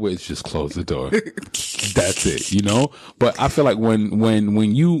we came up with is just close the door. That's it, But I feel like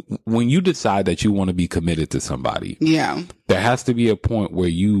when you decide that you want to be committed to somebody, there has to be a point where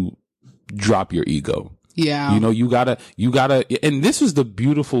you drop your ego. Yeah. You gotta, and this was the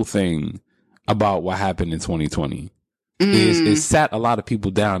beautiful thing about what happened in 2020. Is it sat a lot of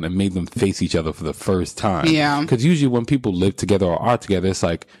people down and made them face each other for the first time. Yeah. Because usually when people live together or are together, it's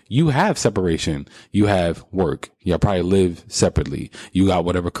like you have separation. You have work. Y'all probably live separately. You got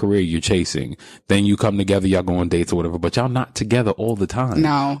whatever career you're chasing. Then you come together, y'all go on dates or whatever, but y'all not together all the time.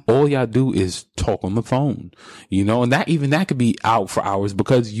 No. All y'all do is talk on the phone, and that could be out for hours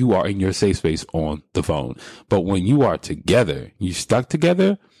because you are in your safe space on the phone. But when you are together, you stuck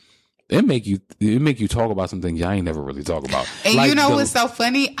together, It make you talk about some things y'all ain't never really talk about. And what's so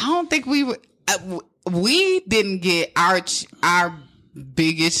funny? I don't think we didn't get our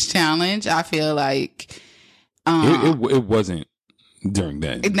biggest challenge. I feel like it wasn't during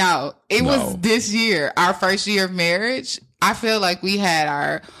that. No, it was this year, our first year of marriage. I feel like we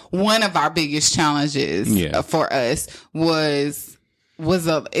had one of our biggest challenges for us was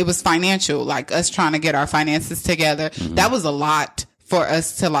financial, like us trying to get our finances together. Mm-hmm. That was a lot for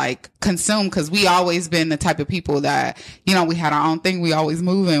us to like consume, because we always been the type of people that, you know, we had our own thing. We always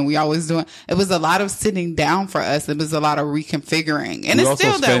moving. We always doing. It was a lot of sitting down for us. It was a lot of reconfiguring, and it's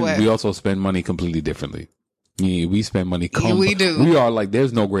still that way. We also spend money completely differently. Yeah, we spend money. We do. We are like,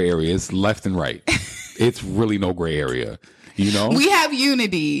 there's no gray area. It's left and right. It's really no gray area. You know, we have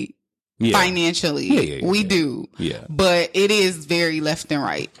unity. Yeah. Financially, we do. Yeah. But it is very left and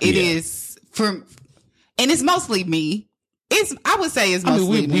right. It is and it's mostly me. I would say it's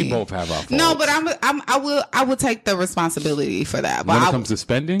mostly me. We both have our faults. No, but I will take the responsibility for that. But when it comes to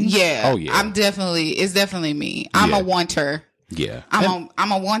spending? Yeah. Oh yeah. It's definitely me. I'm a wanter. Yeah.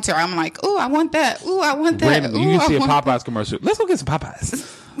 I'm a wanter. I'm like, oh, I want that. Oh, I want that. Randomly, you can see a Popeyes commercial. Let's go get some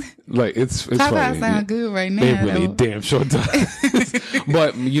Popeyes. Like it's Popeyes funny. sound good right now. It really damn sure does.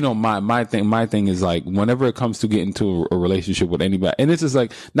 But you know, my thing is like, whenever it comes to getting into a relationship with anybody, and this is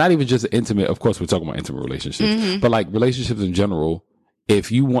like not even just intimate. Of course, we're talking about intimate relationships, but like relationships in general.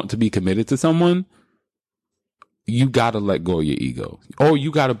 If you want to be committed to someone, you got to let go of your ego, or you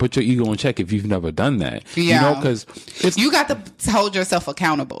got to put your ego in check if you've never done that. Yeah. You know, because you got to hold yourself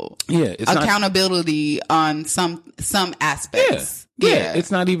accountable. Yeah. It's accountability on some aspects. Yeah. It's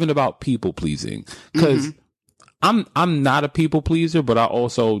not even about people pleasing, because I'm not a people pleaser, but I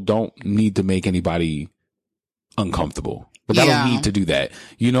also don't need to make anybody uncomfortable. But I don't need to do that,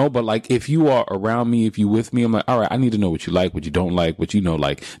 you know. But like, if you are around me, if you with me, I'm like, all right, I need to know what you like, what you don't like, what you know,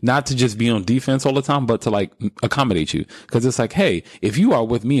 like, not to just be on defense all the time, but to like accommodate you. Because it's like, hey, if you are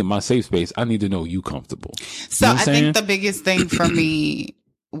with me in my safe space, I need to know you comfortable. So I think the biggest thing for me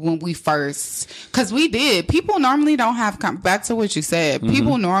when we first, because people normally don't have, back to what you said,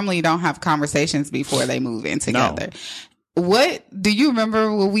 people normally don't have conversations before they move in together. No. What do you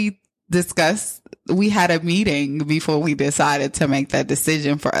remember when we discussed? We had a meeting before we decided to make that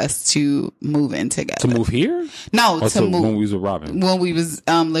decision for us to move in together. To move here? No, to move. When we was with Robin. When we was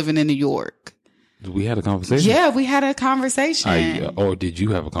living in New York. We had a conversation? Yeah, we had a conversation. Or did you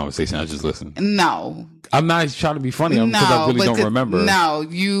have a conversation? I just listened. No. I'm not trying to be funny because I really don't remember. No,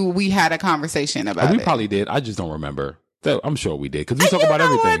 we had a conversation about it. We probably did. I just don't remember. I'm sure we did, because we talk about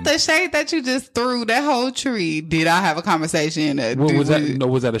everything. What, the shade that you just threw, that whole tree. Did I have a conversation? Was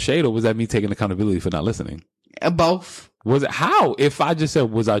that a shade, or was that me taking accountability for not listening? Both. Was it how? If I just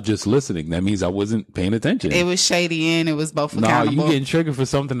said, was I just listening? That means I wasn't paying attention. It was shady, and it was both accountable. No, you getting triggered for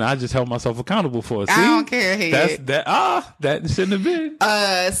something that I just held myself accountable for. See? I don't care. That shouldn't have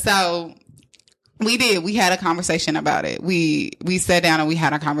been. So we did. We had a conversation about it. We sat down and we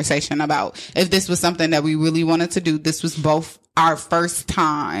had a conversation about if this was something that we really wanted to do. This was both our first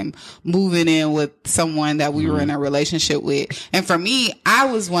time moving in with someone that we were in a relationship with. And for me,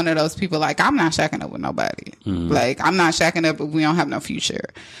 I was one of those people, like, I'm not shacking up with nobody. Like, I'm not shacking up if we don't have no future.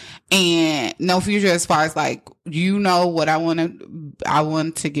 And no future as far as like, you know what I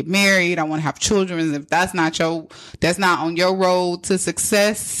want to get married. I want to have children. If that's not on your road to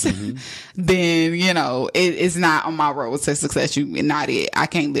success, then, you know, it's not on my road to success. Not it. I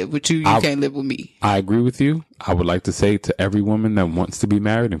can't live with you. You can't live with me. I agree with you. I would like to say to every woman that wants to be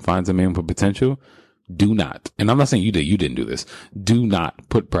married and finds a man with potential, do not. And I'm not saying you didn't do this. Do not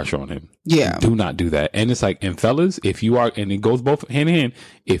put pressure on him. Yeah. Do not do that. And it's like, and fellas, if you are, and it goes both hand in hand,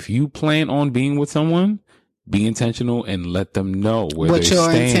 if you plan on being with someone, be intentional and let them know where what your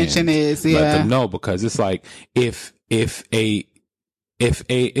intention is. Yeah. Let them know, because it's like, if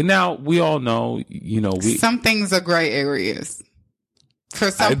and now we all know, you know, some things are gray areas.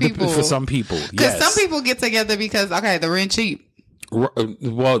 For some people, yes. Because some people get together because, okay, the rent cheap.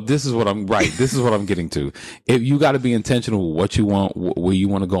 Well, this is what I'm getting to. If you got to be intentional with what you want, where you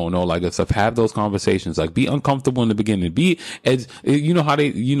want to go, and all like that stuff. Have those conversations. Like, be uncomfortable in the beginning. Be as you know how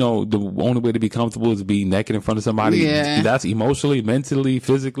the only way to be comfortable is to be naked in front of somebody. Yeah. That's emotionally, mentally,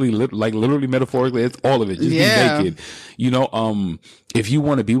 physically, like literally, metaphorically. It's all of it. Just be naked. You know, if you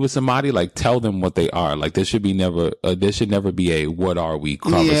want to be with somebody, like, tell them what they are. Like, there should never be a what are we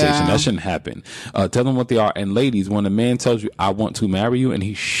conversation. Yeah. That shouldn't happen. Tell them what they are. And ladies, when a man tells you, I want to marry you, and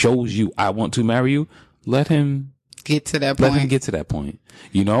he shows you, I want to marry you, let him get to that point. Let him get to that point.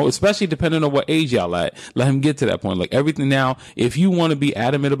 You know, especially depending on what age y'all at. Let him get to that point. Like, everything now, if you want to be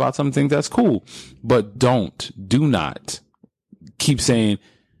adamant about something, that's cool. But do not keep saying,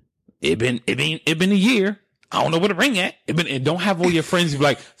 it been a year. I don't know where the ring at. And don't have all your friends be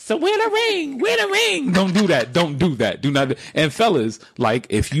like, so where the ring? Where the ring? Don't do that. Don't do that. Do not. And fellas, like,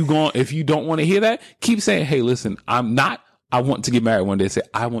 if you don't want to hear that, keep saying, hey, listen, I want to get married one day. Say,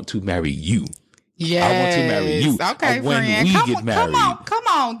 I want to marry you. Yes. I want to marry you. Okay, when friend. we Come get on, married. come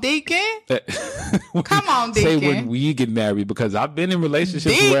on, Deacon. Come on, Say Deacon. when we get married, because I've been in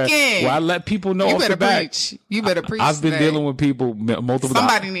relationships Deacon. where I let people know You off better the bat. preach. You better preach. I've been today. dealing with people multiple times.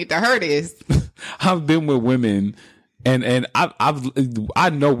 Somebody need to hear this. I've been with women, and I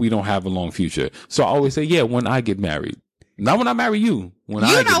know we don't have a long future. So I always say, yeah, when I get married, not when I marry you. When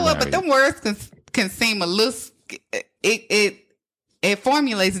You I know get what? But married. them words can seem a little. It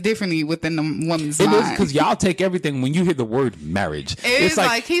formulates differently within the woman's It is mind. because y'all take everything when you hear the word marriage. It's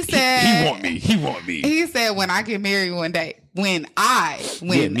like he said. he want me. He want me. He said, "When I get married one day,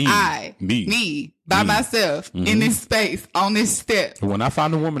 me by myself in this space on this step, When I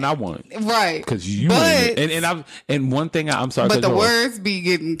find the woman I want, right? because you But- and one thing I'm sorry, But the cut you off. words be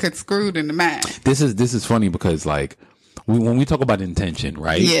getting screwed in the mind. This is funny because like when we talk about intention,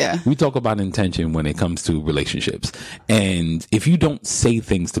 right? Yeah. We talk about intention when it comes to relationships. And if you don't say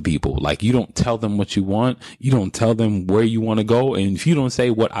things to people, like you don't tell them what you want, you don't tell them where you want to go, and if you don't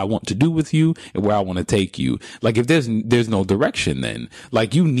say what I want to do with you and where I want to take you, like if there's no direction, then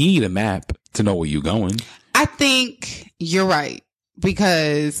like you need a map to know where you're going. I think you're right,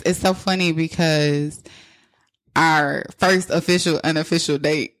 because it's so funny because our first official unofficial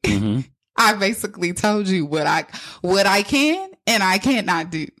date, Mm-hmm. I basically told you what I can and I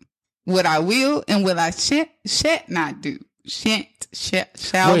cannot do, what I will and what I shall not do. Shall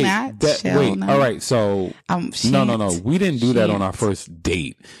not. All right. So no. We didn't do that on our Shan't. first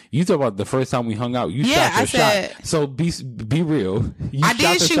date. You talk about the first time we hung out. You Yeah, shot your I said- shot. So be real. You I shot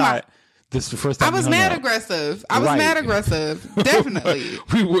did the shoot shot. This is the first I time was we hung mad out. aggressive. I was Right. mad aggressive. Definitely.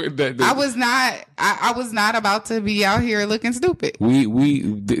 We were. I was not. I was not about to be out here looking stupid.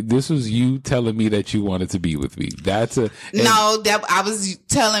 This was you telling me that you wanted to be with me. No, that I was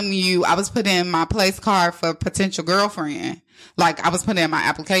telling you. I was putting in my place card for potential girlfriend. Like I was putting in my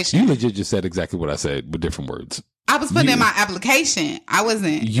application. You legit just said exactly what I said with different words. I was putting in my application. I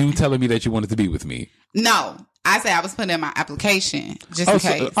wasn't. You telling me that you wanted to be with me. No, I said I was putting in my application just in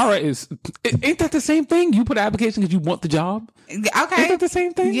case. All right. Ain't that the same thing? You put an application because you want the job. Okay, Ain't that the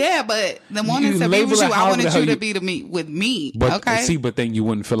same thing? Yeah, but the one You that said be label with it you, I however wanted the hell you to you- be to me with me. But Okay, see, but then you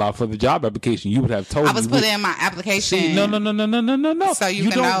wouldn't fill out for the job application. You would have told I was me. putting in my application. See, no. So you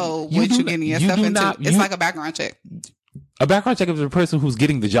can know what you're getting yourself into. It's like a background check. A background check is the person who's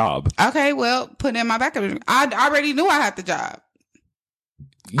getting the job. Okay, well, put in my background. I already knew I had the job.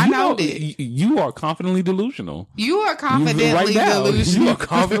 I know it. You are confidently delusional. You are confidently right now, delusional. You are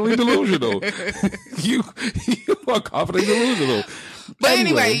confidently delusional. you are confidently delusional. But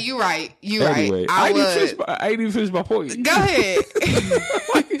anyway, you're right. You're Anyway, right. I I ain't even finished my point. Go ahead.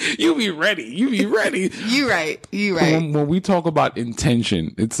 You be ready. You're right. You're right. When we talk about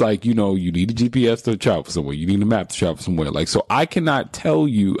intention, it's like, you need a GPS to travel somewhere. You need a map to travel somewhere. Like, so I cannot tell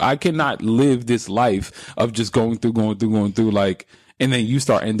you, I cannot live this life of just going through, like, and then you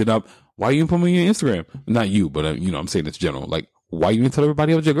start ending up, why you didn't put me on your Instagram? Not you, but I'm saying it's general. Like, why you didn't tell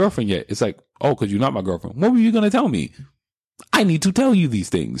everybody I was your girlfriend yet? It's like, oh, cause you're not my girlfriend. What were you going to tell me? I need to tell you these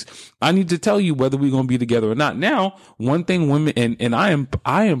things. I need to tell you whether we're going to be together or not. Now, one thing women, and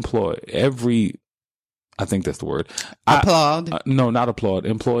I employ every, I think that's the word. Applaud. No, not applaud.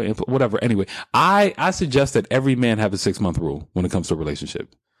 Employ, whatever. Anyway, I suggest that every man have a 6-month rule when it comes to a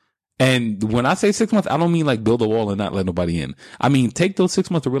relationship. And when I say 6 months, I don't mean like build a wall and not let nobody in. I mean, take those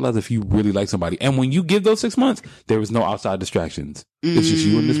 6 months to realize if you really like somebody. And when you give those 6 months, there is no outside distractions. It's just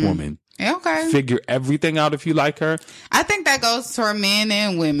you and this woman. Okay. Figure everything out if you like her. I think that goes for men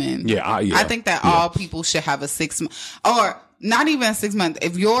and women. Yeah. I think that all people should have a 6 month, or not even 6 months.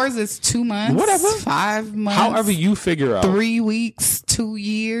 If yours is 2 months, whatever, 5 months, however you figure out, 3 weeks, 2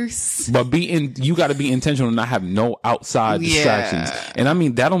 years. But you got to be intentional and not have no outside distractions. And I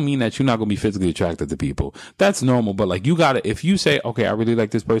mean, that don't mean that you're not going to be physically attracted to people. That's normal. But like, you got to, if you say, okay, I really like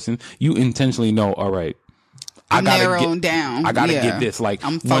this person, you intentionally know, all right, I gotta down. I gotta get this. Like,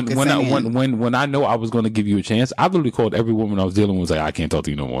 I'm when I know I was going to give you a chance, I literally called every woman I was dealing with. Was like, I can't talk to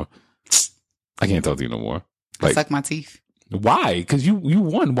you no more. I can't talk to you no more. Like, I suck my teeth. Why? Because you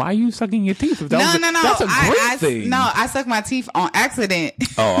won. Why are you sucking your teeth? If that No. That's a great thing. No, I suck my teeth on accident.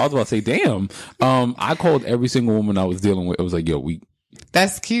 Oh, I was about to say, damn. I called every single woman I was dealing with. It was like, yo,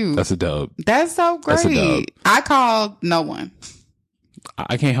 That's cute. That's a dub. That's so great. That's a dub. I called no one.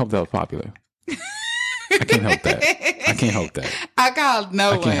 I can't help that was popular. I can't help that. I can't help that. I called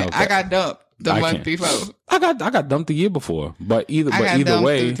no one. help I that. got dumped the I month can't. before. I got dumped the year before, but either I got either dumped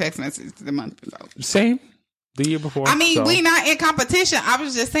way, through text message the month before. same. the year before. I mean, so. we not in competition. I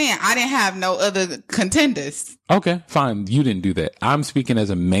was just saying I didn't have no other contenders. Okay, fine. You didn't do that. I'm speaking as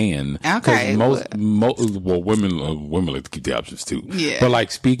a man. Okay. Well, women like to keep the options too. Yeah. But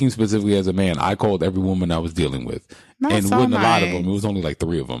like speaking specifically as a man, I called every woman I was dealing with, That's and so wasn't a lot of nice. them. It was only like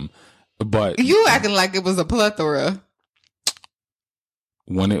 3 of them. But You acting like it was a plethora.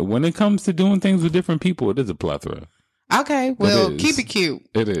 when it comes to doing things with different people, it is a plethora. Okay, well, is. keep it cute.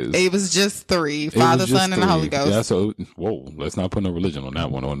 It is. It was just 3: It Father, was just Son, and the 3. Holy Ghost. Yeah, so whoa, let's not put no religion on that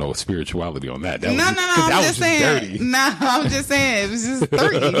one or no spirituality on that. That No, was, no, 'cause that I'm was just saying. dirty. No, I'm just saying. It was just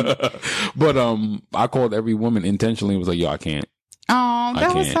 3. But I called every woman intentionally and was like, yo, I can't. Oh,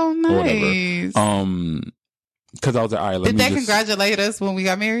 that was can't, so or nice. whatever. Because I was like, all right, let Did me they just... congratulate us when we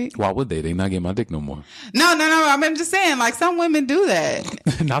got married? Why would they? They not get my dick no more. No. I'm just saying, like, some women do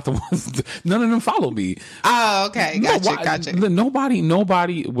that. Not the ones... None of them follow me. Oh, okay. Gotcha.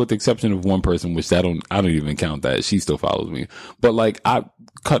 Nobody, with the exception of one person, which I don't even count that. She still follows me. But, like, I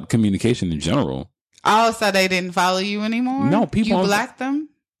cut communication in general. Oh, so they didn't follow you anymore? No, people... You blocked them?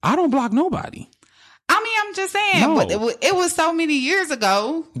 I don't block nobody. I mean, I'm just saying, No. but it was so many years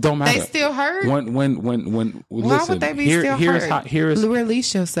ago. Don't matter. They still hurt. When Why listen, would they be still hurt?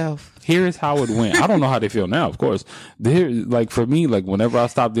 Release yourself. Here's how it went. I don't know how they feel now, of course. Like for me, like whenever I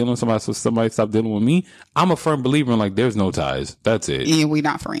stop dealing with somebody stop dealing with me, I'm a firm believer in like there's no ties. That's it. Yeah, we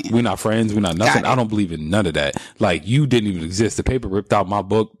not friends. We're not friends. We're not nothing. I don't believe in none of that. Like you didn't even exist. The paper ripped out my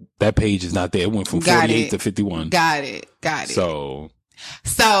book. That page is not there. It went from 48 to 51. Got it. So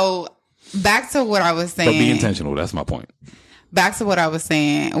back to what I was saying. But be intentional. That's my point. Back to what I was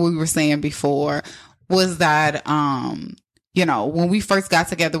saying. We were saying before was that, when we first got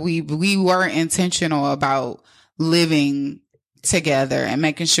together, we were intentional about living together and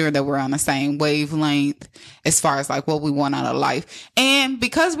making sure that we're on the same wavelength as far as like what we want out of life. And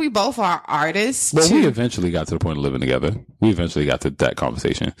because we both are artists. Well, we eventually got to the point of living together. We eventually got to that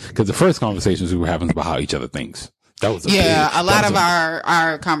conversation because the first conversations we were having about how each other thinks. That was a lot of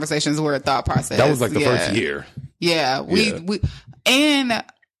our conversations were a thought process. That was like the first year. Yeah, we and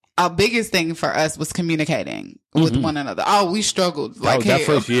our biggest thing for us was communicating with one another. Oh, we struggled that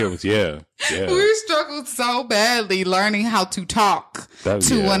first year was we struggled so badly learning how to talk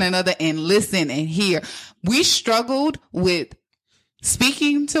to one another and listen and hear. We struggled with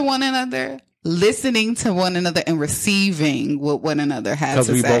speaking to one another, listening to one another, and receiving what one another had to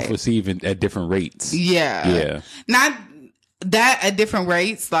say. Because we both receive at different rates. Yeah. Not that at different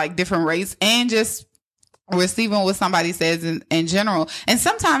rates, and just receiving what somebody says in general. And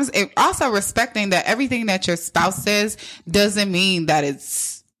sometimes it also respecting that everything that your spouse says doesn't mean that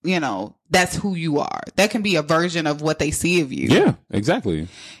it's, that's who you are. That can be a version of what they see of you. Yeah, exactly.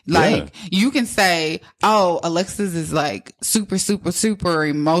 You can say, oh, Alexis is like super, super, super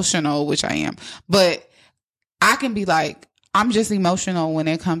emotional, which I am. But I can be like, I'm just emotional when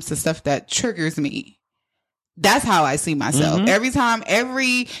it comes to stuff that triggers me. That's how I see myself. Mm-hmm. Every time,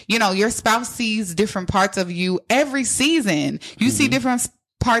 your spouse sees different parts of you every season. You see different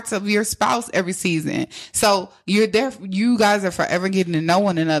parts of your spouse every season. So you guys are forever getting to know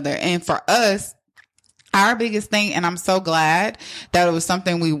one another. And for us, our biggest thing, and I'm so glad that it was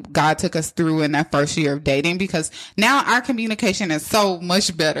something God took us through in that first year of dating, because now our communication is so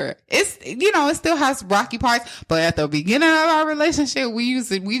much better. It's, it still has rocky parts, but at the beginning of our relationship, we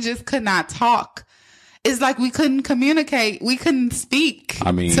just could not talk. It's like we couldn't communicate. We couldn't speak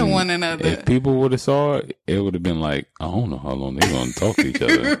to one another. If people would have saw it, it would have been like, I don't know how long they're going to talk to each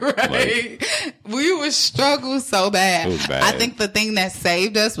other. Right. We would struggle so bad. It was bad. I think the thing that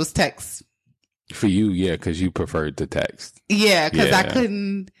saved us was text. For you, yeah, because you preferred to text. Yeah, because I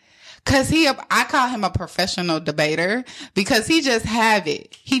couldn't. Because I call him a professional debater because he just have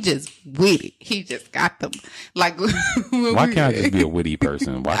it. He just witty. He just got them. Like, why can't I just be a witty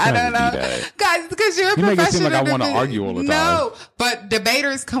person? Why can't I just be that? Guys, because you're a professional make it seem like I want to argue all the time. No, but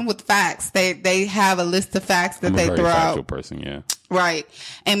debaters come with facts. They have a list of facts that they throw out. I'm a very factual person, yeah. Right.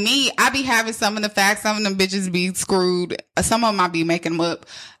 And me, I be having some of the facts. Some of them bitches be screwed. Some of them I be making them up.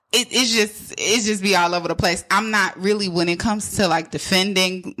 It's just be all over the place. I'm not really, when it comes to like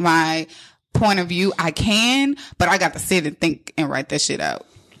defending my point of view, I can, but I got to sit and think and write that shit out.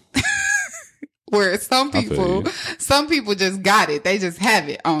 Where some people just got it. They just have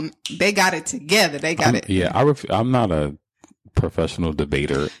it they got it together. They got it. Yeah. I'm not a professional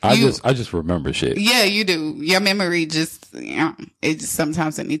debater. I just remember shit. Yeah, you do. Your memory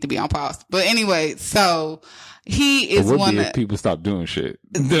sometimes it need to be on pause. But anyway, so he is one if people stop doing shit.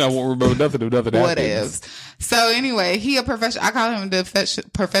 Then I won't remember nothing of nothing. What ifs? So anyway, he a professional. I call him the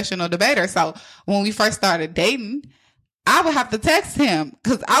professional debater. So when we first started dating, I would have to text him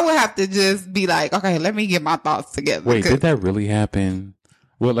because I would have to just be like, okay, let me get my thoughts together. Wait, did that really happen?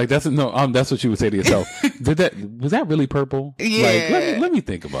 Well, like that's what you would say to yourself. Was that really purple? Yeah. Like, let me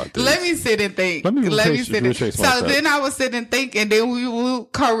think about this. Let me sit and think. Let me sit and think. So then I would sit and think, and then we will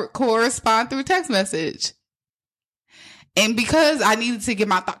correspond through text message. And because I needed to get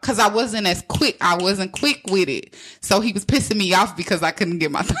my thought, because I wasn't quick with it. So he was pissing me off because I couldn't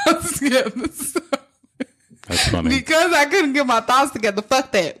get my thoughts together. So, that's funny. Because I couldn't get my thoughts together.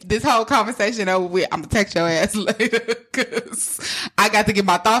 Fuck that. This whole conversation over with, I'm going to text your ass later because I got to get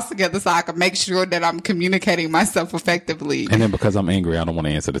my thoughts together so I can make sure that I'm communicating myself effectively. And then because I'm angry, I don't want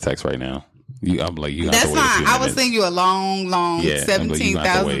to answer the text right now. I'm like, you That's have to wait fine. I would send you a long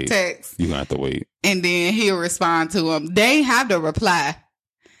 17,000 texts. You're going to have to wait. And then he'll respond to them. They ain't have to reply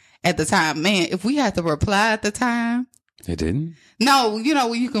at the time. Man, if we had to reply at the time. It didn't? No, you know,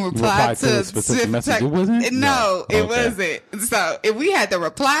 when you can reply to a specific message. It wasn't? No, it okay. wasn't. So if we had to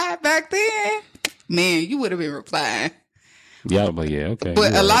reply back then, man, you would have been replying. Yeah, but yeah, okay.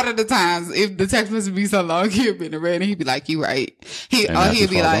 But a lot of the times, if the text message be so long, he'll be ready. He'd be like, "You right." He'll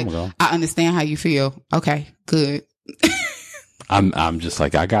be like, "I understand how you feel." Okay, good. I'm just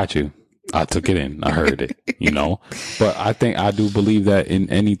like, I got you. I took it in. I heard it, you know. But I do believe that in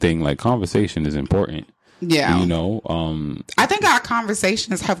anything, like conversation is important. Yeah. You know, I think our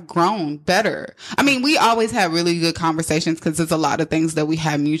conversations have grown better. I mean, we always had really good conversations because there's a lot of things that we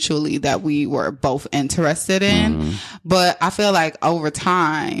had mutually that we were both interested in. Mm-hmm. But I feel like over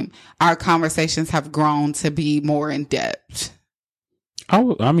time, our conversations have grown to be more in depth. I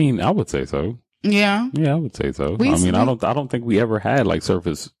would say so. Yeah. Yeah, I would say so. I don't think we ever had like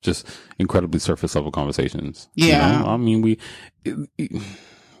incredibly surface level conversations. Yeah. You know? I mean,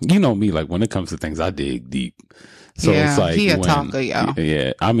 you know me, like when it comes to things, I dig deep. So it's like, he a talker, yo.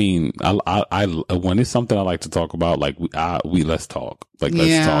 Yeah. I mean, I when it's something I like to talk about, like let's talk, like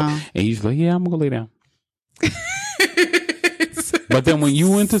let's talk. And he's like, yeah, I'm gonna go lay down. But then when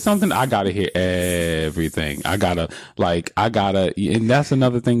you into something, I gotta hear everything. I gotta, and that's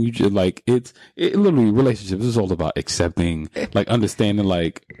another thing you just like, it literally relationships is all about accepting, like understanding,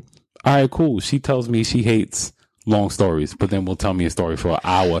 like, all right, cool. She tells me she hates long stories, but then will tell me a story for an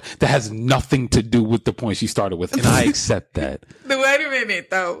hour that has nothing to do with the point she started with. And I accept that. Wait a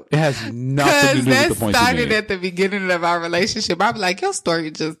minute though. It has nothing to do with the point she made. Started at the beginning of our relationship. I'd be like, your story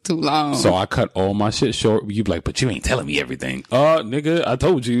is just too long. So I cut all my shit short. You'd be like, but you ain't telling me everything. Nigga, I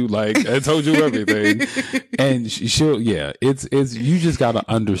told you, I told you everything. And it's, you just gotta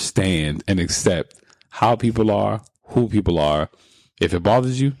understand and accept how people are, who people are. If it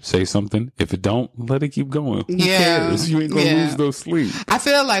bothers you, say something. If it don't, let it keep going. Who cares? You ain't gonna lose no sleep. I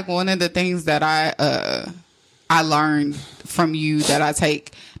feel like one of the things that I learned from you that I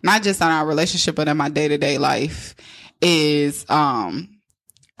take, not just on our relationship, but in my day-to-day life is, a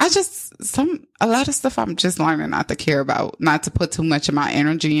lot of stuff I'm just learning not to care about, not to put too much of my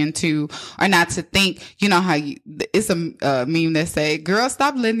energy into, or not to think, you know how it's a meme that say, girl,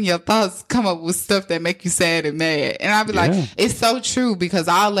 stop letting your thoughts come up with stuff that make you sad and mad. And I'll be like, it's so true, because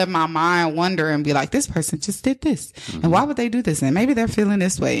I'll let my mind wander and be like, this person just did this. Mm-hmm. And why would they do this? And maybe they're feeling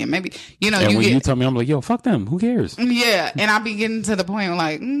this way. And maybe, you tell me, I'm like, yo, fuck them. Who cares? Yeah. And I'll be getting to the point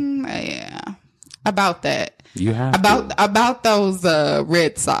like, yeah, about that. You have about those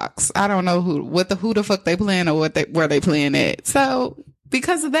Red Sox. I don't know who the fuck they playing or where they playing at. So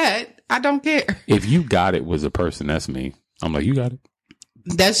because of that, I don't care. If you got it was a person, that's me. I'm like, you got it.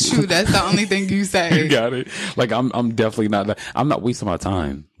 That's true. That's the only thing you say. You got it. Like I'm definitely not. I'm not wasting my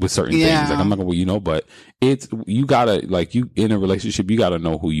time with certain things. Like I'm not gonna, but it's, you gotta, like, you in a relationship, you gotta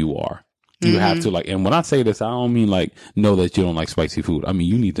know who you are. You have to, like, and when I say this, I don't mean like know that you don't like spicy food. I mean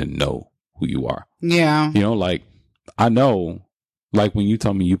you need to know who you are. Yeah. Like, I know, like, when you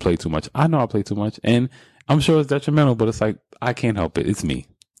tell me you play too much, I know I play too much, and I'm sure it's detrimental, but it's like, I can't help it. It's me.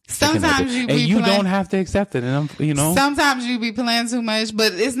 Sometimes you don't have to accept it. And sometimes you be playing too much,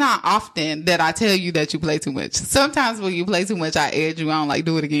 but it's not often that I tell you that you play too much. Sometimes when you play too much, I edge you on, like,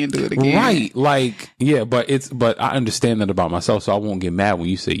 do it again. Right. Like, yeah, but I understand that about myself, so I won't get mad when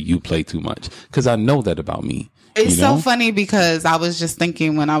you say you play too much, because I know that about me. It's so funny, because I was just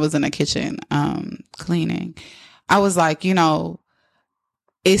thinking when I was in the kitchen, cleaning, I was like,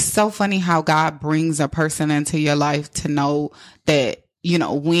 it's so funny how God brings a person into your life to know that,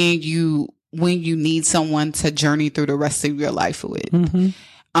 when you need someone to journey through the rest of your life with.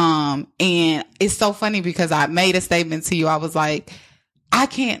 Mm-hmm. And it's so funny because I made a statement to you. I was like, I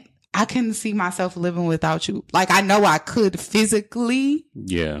can't I couldn't see myself living without you. Like, I know I could physically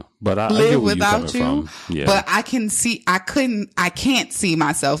but I live get where without you you. from. Yeah. But I can't see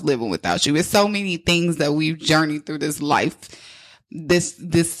myself living without you. It's so many things that we've journeyed through this life,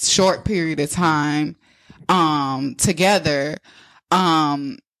 this short period of time, together,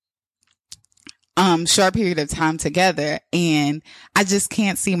 short period of time together. And I just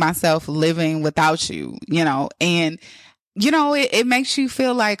can't see myself living without you, and it makes you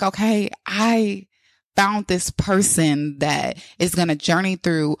feel like, okay, I found this person that is going to journey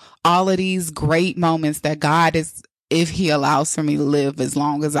through all of these great moments that God is, if he allows for me to live as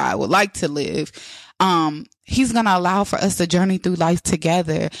long as I would like to live, he's going to allow for us to journey through life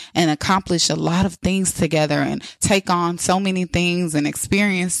together and accomplish a lot of things together and take on so many things and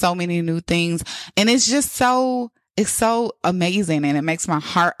experience so many new things. And it's just it's so amazing, and it makes my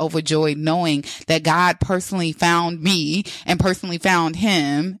heart overjoyed knowing that God personally found me and personally found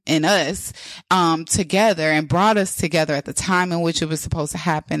him and us together and brought us together at the time in which it was supposed to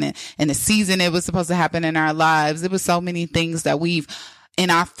happen, and the season it was supposed to happen in our lives. It was so many things that we've, in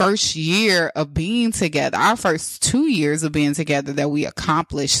our first year of being together, our first 2 years of being together, that we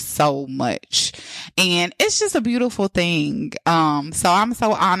accomplished so much. And it's just a beautiful thing. So I'm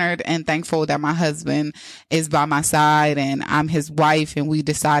so honored and thankful that my husband is by my side and I'm his wife, and we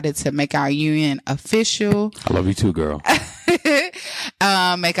decided to make our union official. I love you too, girl.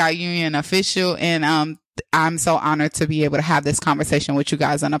 Make our union official. And, I'm so honored to be able to have this conversation with you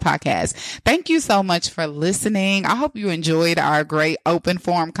guys on the podcast. Thank you so much for listening. I hope you enjoyed our great open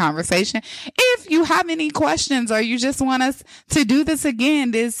forum conversation. If you have any questions or you just want us to do this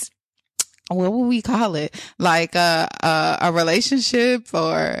again, what would we call it? Like a relationship,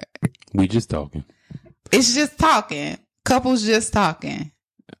 or we just talking? It's just talking. Couples just talking.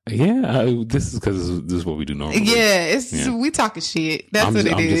 Yeah, this is because this is what we do normally. Yeah, we talking shit. That's what it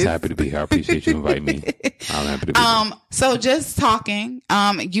is. I'm just happy to be here. I appreciate you inviting me. I'm happy to be here. So just talking,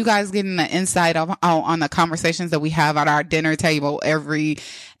 you guys getting the insight on the conversations that we have at our dinner table every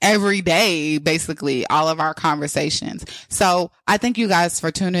day, basically all of our conversations. So I thank you guys for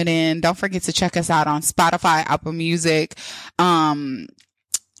tuning in. Don't forget to check us out on Spotify, Apple Music,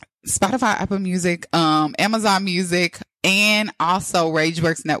 Amazon Music, and also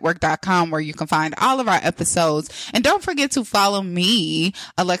RageWorksNetwork.com, where you can find all of our episodes. And don't forget to follow me,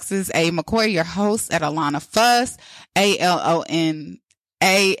 Alexis A. McCoy, your host, at Alana Fuss, ALONAFUSS,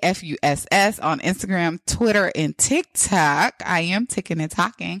 on Instagram, Twitter, and TikTok. I am ticking and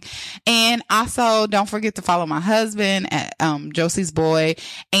talking. And also don't forget to follow my husband at Josie's Boy,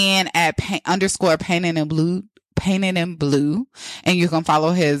 and at _Painted in Blue, and you can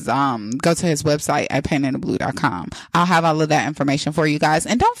follow his go to his website at paintedinblue.com. I'll have all of that information for you guys.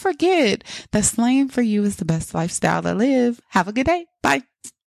 And don't forget that slaying for you is the best lifestyle to live. Have a good day. Bye.